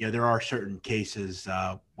there are certain cases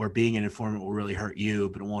where being an informant will really hurt you,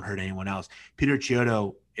 but it won't hurt anyone else. Peter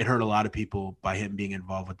Chiodo, it hurt a lot of people by him being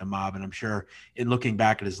involved with the mob. And I'm sure in looking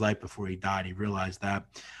back at his life before he died, he realized that.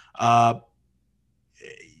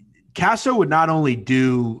 Casso would not only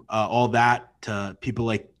do all that to people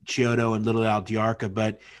like Chiodo and Little Al Diarca,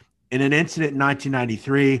 but in an incident in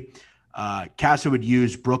 1993, Casso would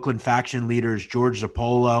use Brooklyn faction leaders George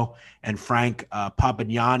Zappolo and Frank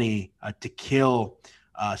Papagnani to kill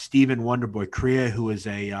Stephen Wonderboy Crea, who was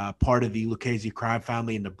a part of the Lucchese crime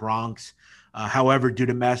family in the Bronx. However, due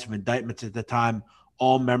to massive indictments at the time,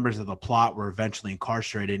 all members of the plot were eventually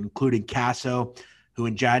incarcerated, including Casso, who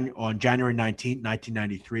on January 19,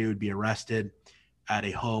 1993, would be arrested at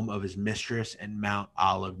a home of his mistress in Mount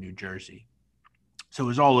Olive, New Jersey. So it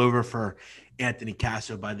was all over for Anthony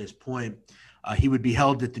Casso by this point. He would be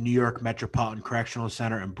held at the New York Metropolitan Correctional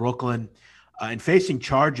Center in Brooklyn. And facing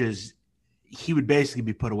charges, he would basically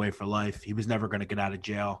be put away for life. He was never going to get out of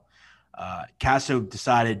jail. Casso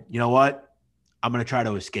decided, you know what? I'm going to try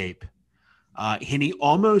to escape. And he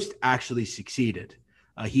almost actually succeeded.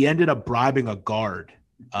 He ended up bribing a guard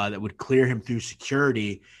that would clear him through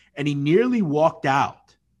security, and he nearly walked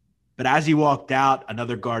out. But as he walked out,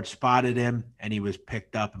 another guard spotted him, and he was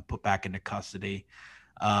picked up and put back into custody.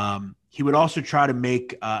 He would also try to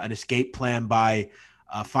make an escape plan by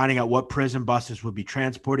finding out what prison buses would be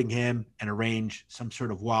transporting him and arrange some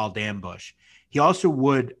sort of wild ambush. He also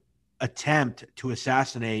would attempt to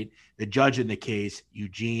assassinate the judge in the case,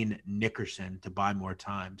 Eugene Nickerson, to buy more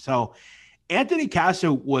time. So Anthony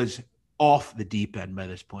Casso was off the deep end by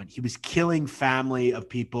this point. He was killing family of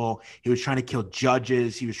people. He was trying to kill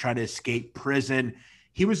judges. He was trying to escape prison.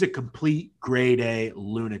 He was a complete grade A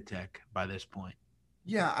lunatic by this point.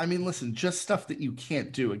 Yeah, I mean, listen, just stuff that you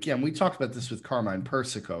can't do. Again, we talked about this with Carmine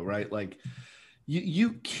Persico, right? Like,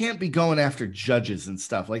 you can't be going after judges and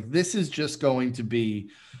stuff. Like, this is just going to be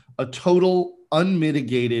a total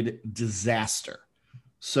unmitigated disaster.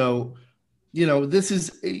 So, this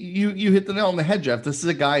is, you hit the nail on the head, Jeff. This is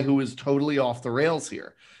a guy who is totally off the rails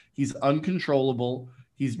here. He's uncontrollable.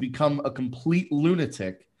 He's become a complete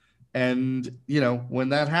lunatic. And, when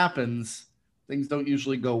that happens, things don't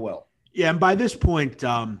usually go well. Yeah, and by this point,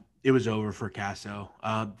 it was over for Casso.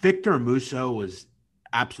 Victor Musso was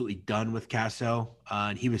absolutely done with Casso,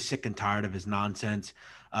 and he was sick and tired of his nonsense.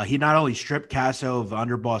 He not only stripped Casso of the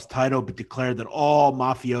underboss title, but declared that all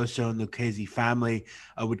mafioso and Lucchese family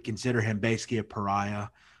would consider him basically a pariah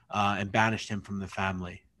and banished him from the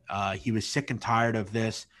family. He was sick and tired of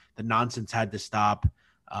this. The nonsense had to stop,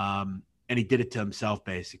 and he did it to himself,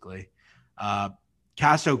 basically.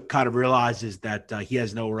 Casso kind of realizes that he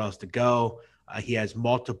has nowhere else to go. He has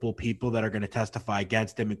multiple people that are going to testify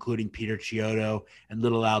against him, including Peter Chiodo and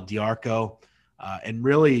Little Al Diarca. And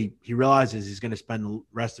really, he realizes he's going to spend the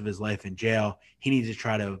rest of his life in jail. He needs to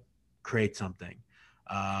try to create something.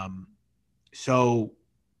 So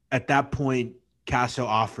at that point, Casso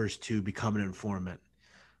offers to become an informant.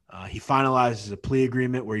 He finalizes a plea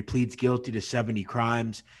agreement where he pleads guilty to 70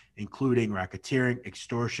 crimes, including racketeering,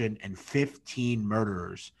 extortion, and 15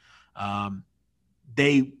 murderers.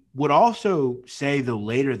 They would also say, though,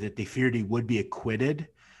 later that they feared he would be acquitted.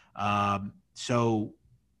 So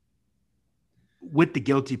with the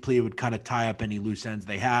guilty plea, it would kind of tie up any loose ends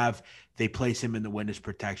they have. They place him in the witness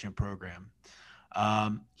protection program.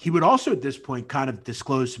 He would also at this point kind of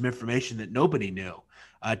disclose some information that nobody knew.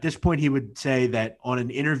 At this point, he would say that on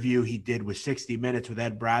an interview he did with 60 Minutes with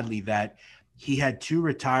Ed Bradley that he had 2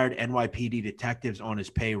 retired NYPD detectives on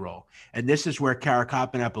his payroll. And this is where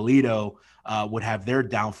Caracop and Ippolito would have their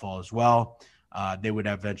downfall as well. They would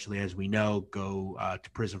eventually, as we know, go to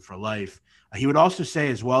prison for life. He would also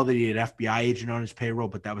say as well that he had an FBI agent on his payroll,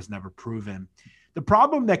 but that was never proven. The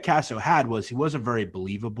problem that Casso had was he wasn't very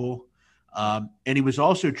believable. And he was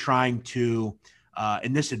also trying to,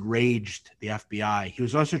 and this enraged the FBI, he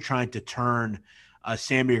was also trying to turn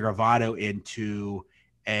Sammy Gravano into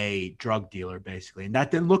a drug dealer, basically. And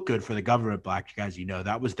that didn't look good for the government, Black, as you know.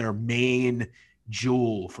 That was their main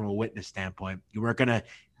jewel from a witness standpoint. You weren't going to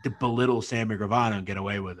belittle Sammy Gravano and get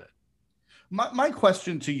away with it. My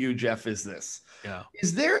question to you, Jeff, is this. Yeah.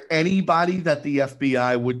 Is there anybody that the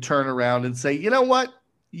FBI would turn around and say, you know what?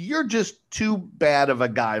 You're just too bad of a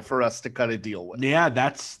guy for us to cut a deal with? Yeah,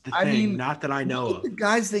 that's the thing. I mean, not that I know of. The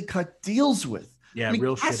guys they cut deals with. Yeah, I mean,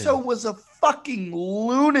 real shit. Casso was a fucking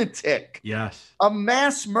lunatic. Yes. A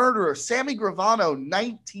mass murderer. Sammy Gravano,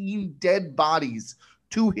 19 dead bodies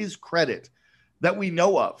to his credit that we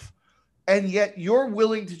know of. And yet you're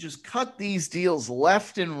willing to just cut these deals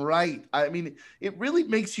left and right. I mean, it really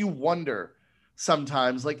makes you wonder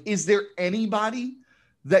sometimes, like, is there anybody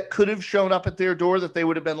that could have shown up at their door that they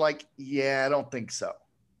would have been like, yeah, I don't think so?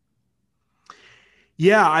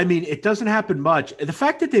 Yeah, I mean, it doesn't happen much. The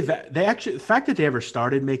fact that the fact that they ever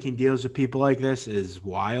started making deals with people like this is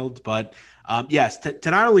wild. But yes, to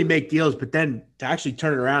not only make deals, but then to actually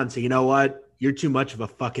turn it around and say, you know what, you're too much of a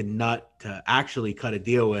fucking nut to actually cut a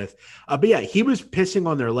deal with. But yeah, he was pissing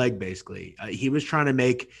on their leg, basically. He was trying to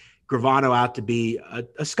make Gravano out to be a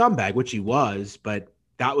scumbag, which he was, but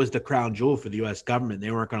that was the crown jewel for the U.S. government.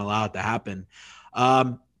 They weren't going to allow it to happen.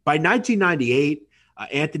 By 1998,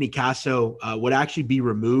 Anthony Casso would actually be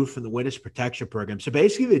removed from the witness protection program. So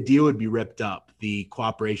basically the deal would be ripped up, the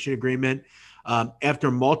cooperation agreement,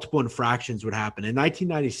 after multiple infractions would happen. In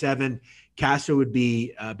 1997, Casso would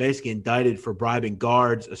be basically indicted for bribing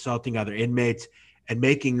guards, assaulting other inmates, and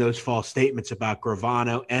making those false statements about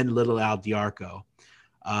Gravano and Little Al Diarco.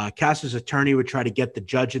 Casso's attorney would try to get the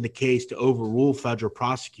judge in the case to overrule federal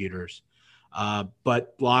prosecutors,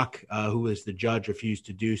 but Block, who was the judge, refused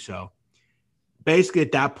to do so. Basically,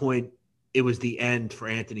 at that point, it was the end for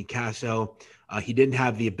Anthony Casso. He didn't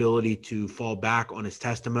have the ability to fall back on his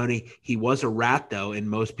testimony. He was a rat, though, in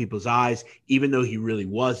most people's eyes, even though he really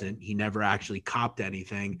wasn't. He never actually copped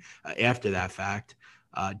anything after that fact.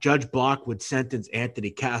 Judge Block would sentence Anthony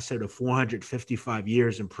Casso to 455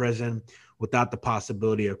 years in prison without the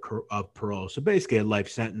possibility of parole. So basically a life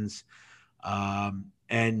sentence.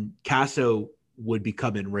 And Casso would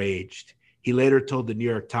become enraged. He later told the New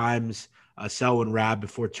York Times, Selwyn Rabb,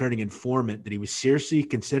 before turning informant, that he was seriously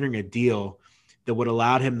considering a deal that would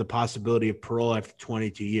allow him the possibility of parole after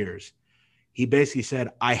 22 years. He basically said,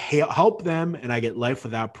 I help them and I get life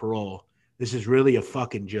without parole. This is really a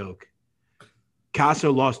fucking joke.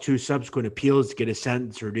 Casso lost 2 subsequent appeals to get his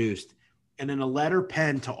sentence reduced. And in a letter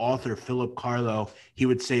penned to author Philip Carlo, he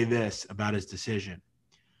would say this about his decision.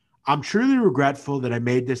 I'm truly regretful that I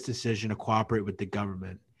made this decision to cooperate with the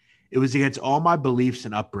government. It was against all my beliefs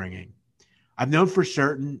and upbringing. I've known for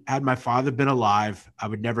certain, had my father been alive, I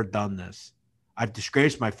would never have done this. I've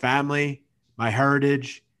disgraced my family, my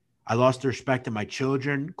heritage. I lost the respect of my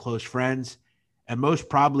children, close friends, and most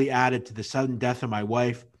probably added to the sudden death of my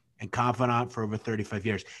wife and confidant for over 35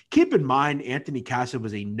 years. Keep in mind, Anthony Casso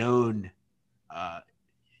was a known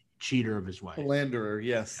cheater of his wife. Philanderer,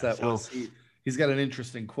 yes. He's got an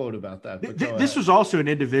interesting quote about that. But this was also an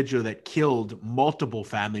individual that killed multiple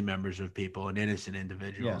family members of people and innocent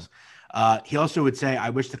individuals. Yeah. He also would say, I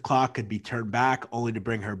wish the clock could be turned back only to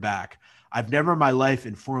bring her back. I've never in my life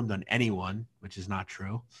informed on anyone, which is not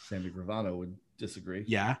true. Sammy Gravano would disagree.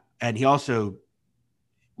 Yeah. And he also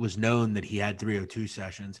was known that he had 302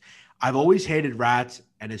 sessions. I've always hated rats,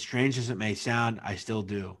 and as strange as it may sound, I still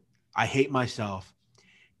do. I hate myself.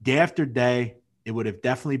 Day after day, it would have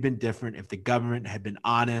definitely been different if the government had been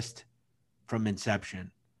honest from inception.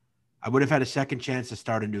 I would have had a second chance to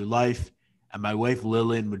start a new life, and my wife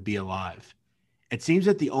Lillian would be alive. It seems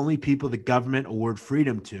that the only people the government award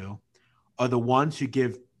freedom to are the ones who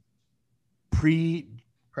give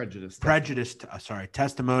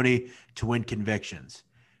testimony to win convictions.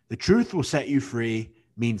 The truth will set you free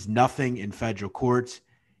means nothing in federal courts.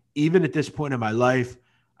 Even at this point in my life,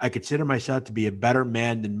 I consider myself to be a better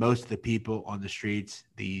man than most of the people on the streets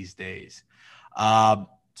these days.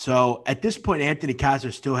 So at this point, Anthony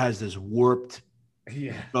Casso still has this warped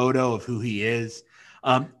photo of who he is.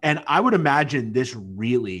 And I would imagine this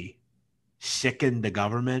really sickened the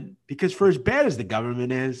government, because for as bad as the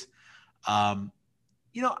government is, they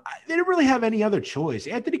didn't really have any other choice.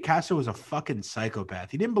 Anthony Casso was a fucking psychopath.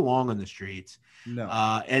 He didn't belong on the streets. No.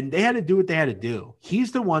 And they had to do what they had to do.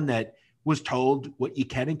 He's the one that was told what you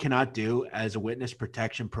can and cannot do as a witness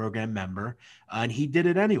protection program member, and he did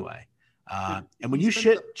it anyway. And when you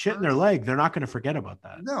shit in their leg, they're not going to forget about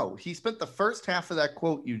that. No, he spent the first half of that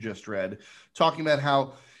quote you just read talking about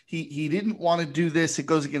how he didn't want to do this. It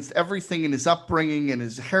goes against everything in his upbringing and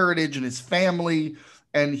his heritage and his family,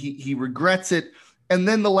 and he regrets it. And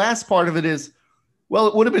then the last part of it is, well,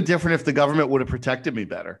 it would have been different if the government would have protected me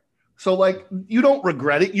better. So, like, you don't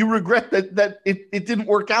regret it. You regret that it didn't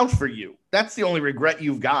work out for you. That's the only regret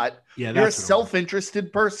you've got. Yeah, you're a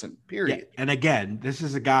self-interested person, period. Yeah. And again, this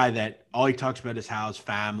is a guy that all he talks about is how his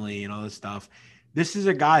family and all this stuff. This is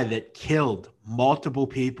a guy that killed multiple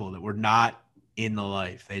people that were not in the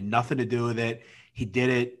life. They had nothing to do with it. He did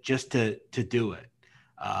it just to do it.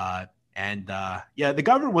 The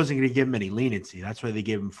government wasn't going to give him any leniency. That's why they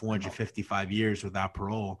gave him 455 years without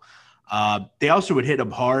parole. They also would hit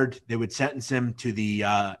him hard. They would sentence him to the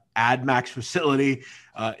AdMax facility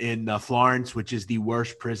in Florence, which is the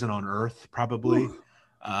worst prison on earth, probably.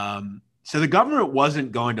 So the government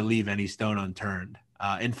wasn't going to leave any stone unturned.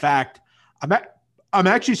 In fact, I'm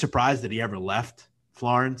actually surprised that he ever left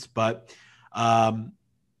Florence. But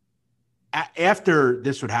after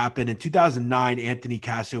this would happen, in 2009, Anthony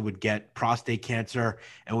Casso would get prostate cancer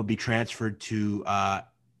and would be transferred to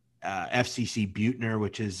FCC Butner,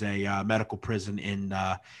 which is a medical prison in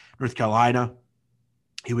North Carolina.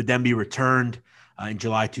 He would then be returned in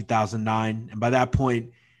July 2009. And by that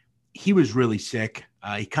point, he was really sick.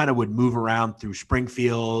 He kind of would move around through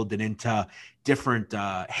Springfield and into different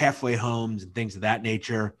halfway homes and things of that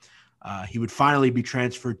nature. He would finally be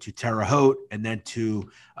transferred to Terre Haute and then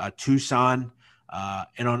to Tucson.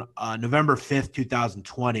 And on November 5th,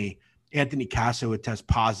 2020, Anthony Casso would test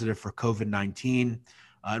positive for COVID-19.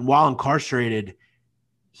 And while incarcerated,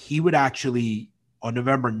 he would actually, on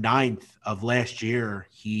November 9th of last year,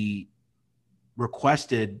 he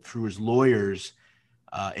requested through his lawyers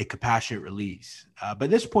a compassionate release. By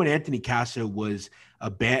this point, Anthony Casso was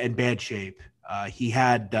in bad shape. He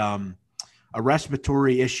had a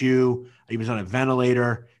respiratory issue. He was on a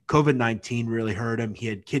ventilator. COVID-19 really hurt him. He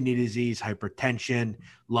had kidney disease, hypertension,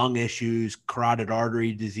 lung issues, carotid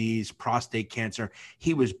artery disease, prostate cancer.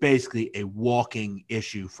 He was basically a walking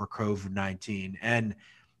issue for COVID-19. And,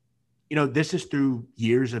 this is through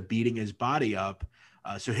years of beating his body up.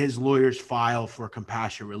 So his lawyers filed for a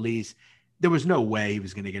compassionate release. There was no way he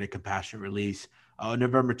was going to get a compassionate release. On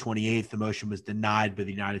November 28th, the motion was denied by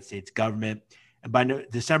the United States government. And by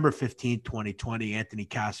December 15th, 2020, Anthony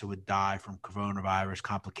Casso would die from coronavirus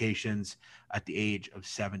complications at the age of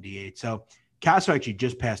 78. So Casso actually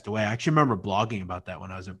just passed away. I actually remember blogging about that when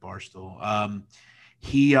I was at Barstool.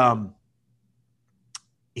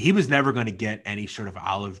 He was never going to get any sort of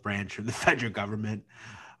olive branch from the federal government.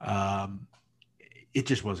 It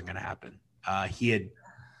just wasn't going to happen. He had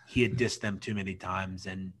dissed them too many times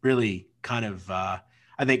and really kind of, I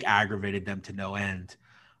think, aggravated them to no end.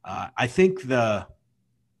 I think the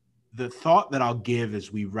thought that I'll give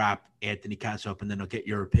as we wrap Anthony Casso up, and then I'll get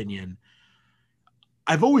your opinion.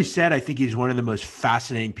 I've always said I think he's one of the most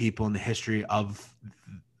fascinating people in the history of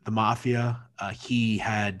the mafia. He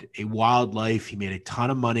had a wild life. He made a ton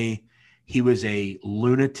of money. He was a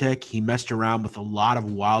lunatic. He messed around with a lot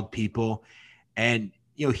of wild people. And,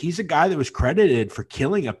 he's a guy that was credited for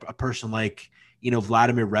killing a person like,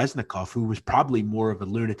 Vladimir Reznikov, who was probably more of a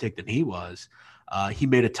lunatic than he was. He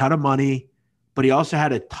made a ton of money, but he also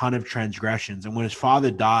had a ton of transgressions. And when his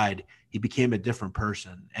father died, he became a different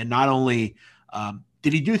person. And not only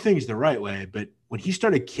did he do things the right way, but when he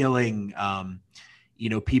started killing,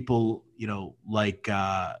 people, like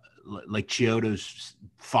Chiodo's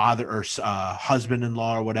father or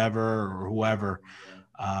husband-in-law or whatever, or whoever,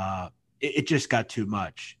 it just got too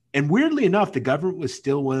much. And weirdly enough, the government was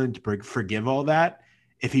still willing to forgive all that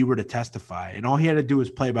if he were to testify. And all he had to do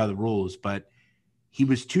was play by the rules. But he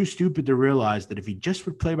was too stupid to realize that if he just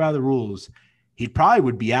would play by the rules, he probably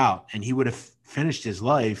would be out and he would have finished his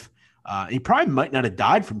life. He probably might not have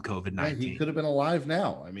died from COVID-19. Right, he could have been alive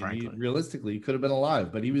now. I mean, realistically, he could have been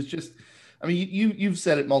alive, but he was just, you've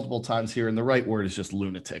said it multiple times here, and the right word is just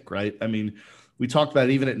lunatic, right? I mean, we talked about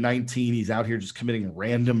it, even at 19, he's out here just committing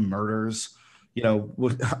random murders,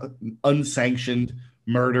 unsanctioned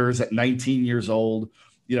murders at 19 years old.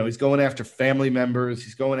 He's going after family members.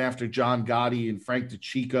 He's going after John Gotti and Frank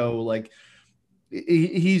DeChico. Like,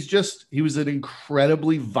 he was an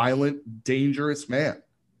incredibly violent, dangerous man.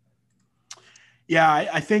 Yeah,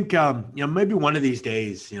 I think, maybe one of these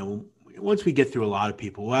days, once we get through a lot of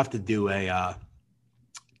people, we'll have to do a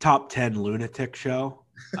top 10 lunatic show.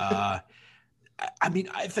 I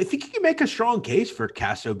think you can make a strong case for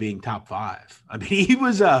Casso being top 5. I mean, he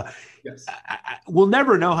was yes. We'll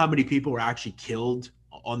never know how many people were actually killed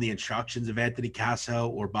on the instructions of Anthony Casso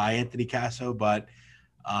or by Anthony Casso, but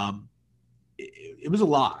it was a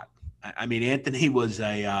lot. I mean, Anthony was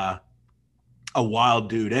a wild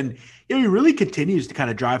dude, and he really continues to kind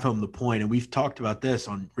of drive home the point. And we've talked about this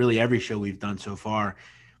on really every show we've done so far.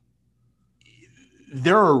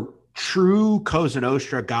 There are true Cosa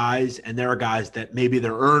Nostra guys, and there are guys that maybe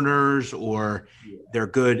they're earners or they're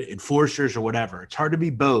good enforcers or whatever. It's hard to be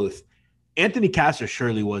both. Anthony Casso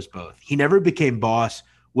surely was both. He never became boss,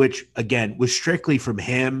 which again was strictly from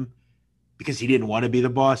him because he didn't want to be the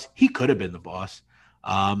boss. He could have been the boss.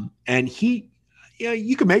 And he,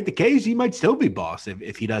 you can make the case he might still be boss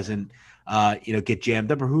if he doesn't, get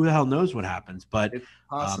jammed up, or who the hell knows what happens. But it's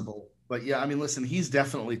possible. But yeah, I mean, listen, he's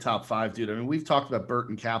definitely top 5, dude. I mean, we've talked about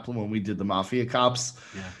Burton Kaplan when we did the Mafia Cops,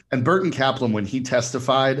 and Burton Kaplan, when he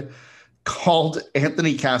testified, called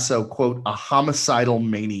Anthony Casso, quote, a homicidal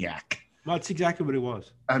maniac. Well, that's exactly what it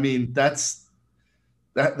was. I mean, that's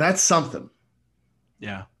something.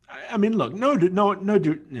 Yeah. I mean, look, no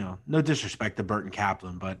disrespect to Burton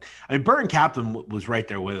Kaplan, but I mean, Burton Kaplan was right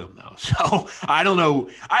there with him, though. So I don't know.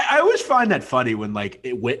 I always find that funny when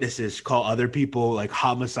witnesses call other people like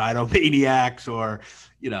homicidal maniacs, or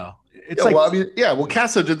it's well,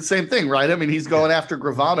 Casso did the same thing, right? I mean, he's going after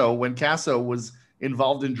Gravano when Casso was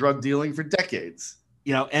involved in drug dealing for decades.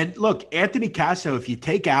 And look, Anthony Casso, if you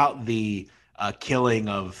take out the killing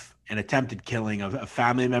of an attempted killing of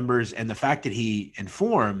family members and the fact that he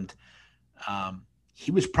informed,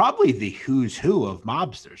 he was probably the who's who of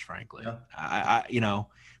mobsters, frankly. Yeah.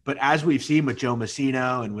 But as we've seen with Joe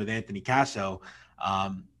Massino and with Anthony Casso,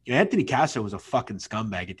 Anthony Casso was a fucking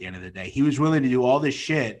scumbag at the end of the day. He was willing to do all this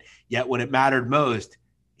shit, yet when it mattered most,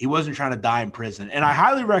 he wasn't trying to die in prison. And I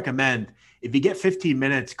highly recommend, if you get 15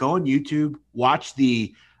 minutes, go on YouTube, watch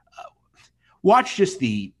just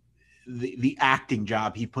the acting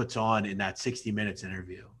job he puts on in that 60 Minutes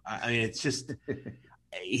interview. I mean, it's just,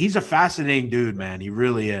 he's a fascinating dude, man. He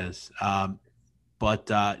really is. But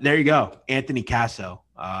there you go. Anthony Casso,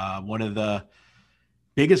 one of the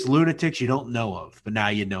biggest lunatics you don't know of, but now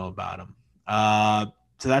you know about him.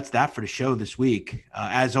 So that's that for the show this week.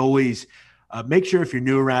 As always, make sure if you're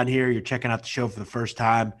new around here, you're checking out the show for the first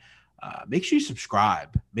time, make sure you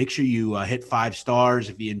subscribe. Make sure you hit 5 stars.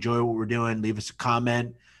 If you enjoy what we're doing, leave us a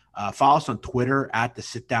comment. Follow us on Twitter at the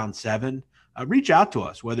Sit Down 7. Reach out to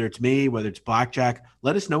us, whether it's me, whether it's Blackjack.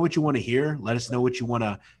 Let us know what you want to hear. Let us know what you want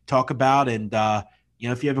to talk about. And,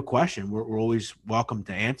 if you have a question, we're always welcome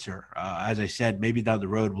to answer. As I said, maybe down the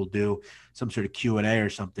road we'll do some sort of Q&A or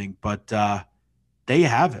something. But there you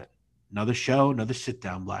have it. Another show, another Sit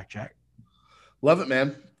Down, Blackjack. Love it,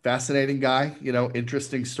 man. Fascinating guy.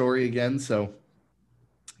 Interesting story again. So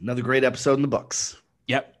another great episode in the books.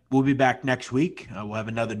 Yep. We'll be back next week. We'll have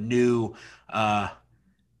another new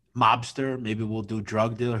mobster. Maybe we'll do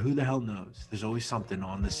drug dealer. Who the hell knows? There's always something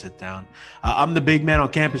on this Sit Down. I'm the big man on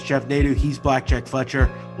campus, Jeff Nadu. He's Blackjack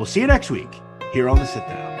Fletcher. We'll see you next week here on the Sit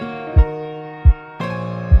Down.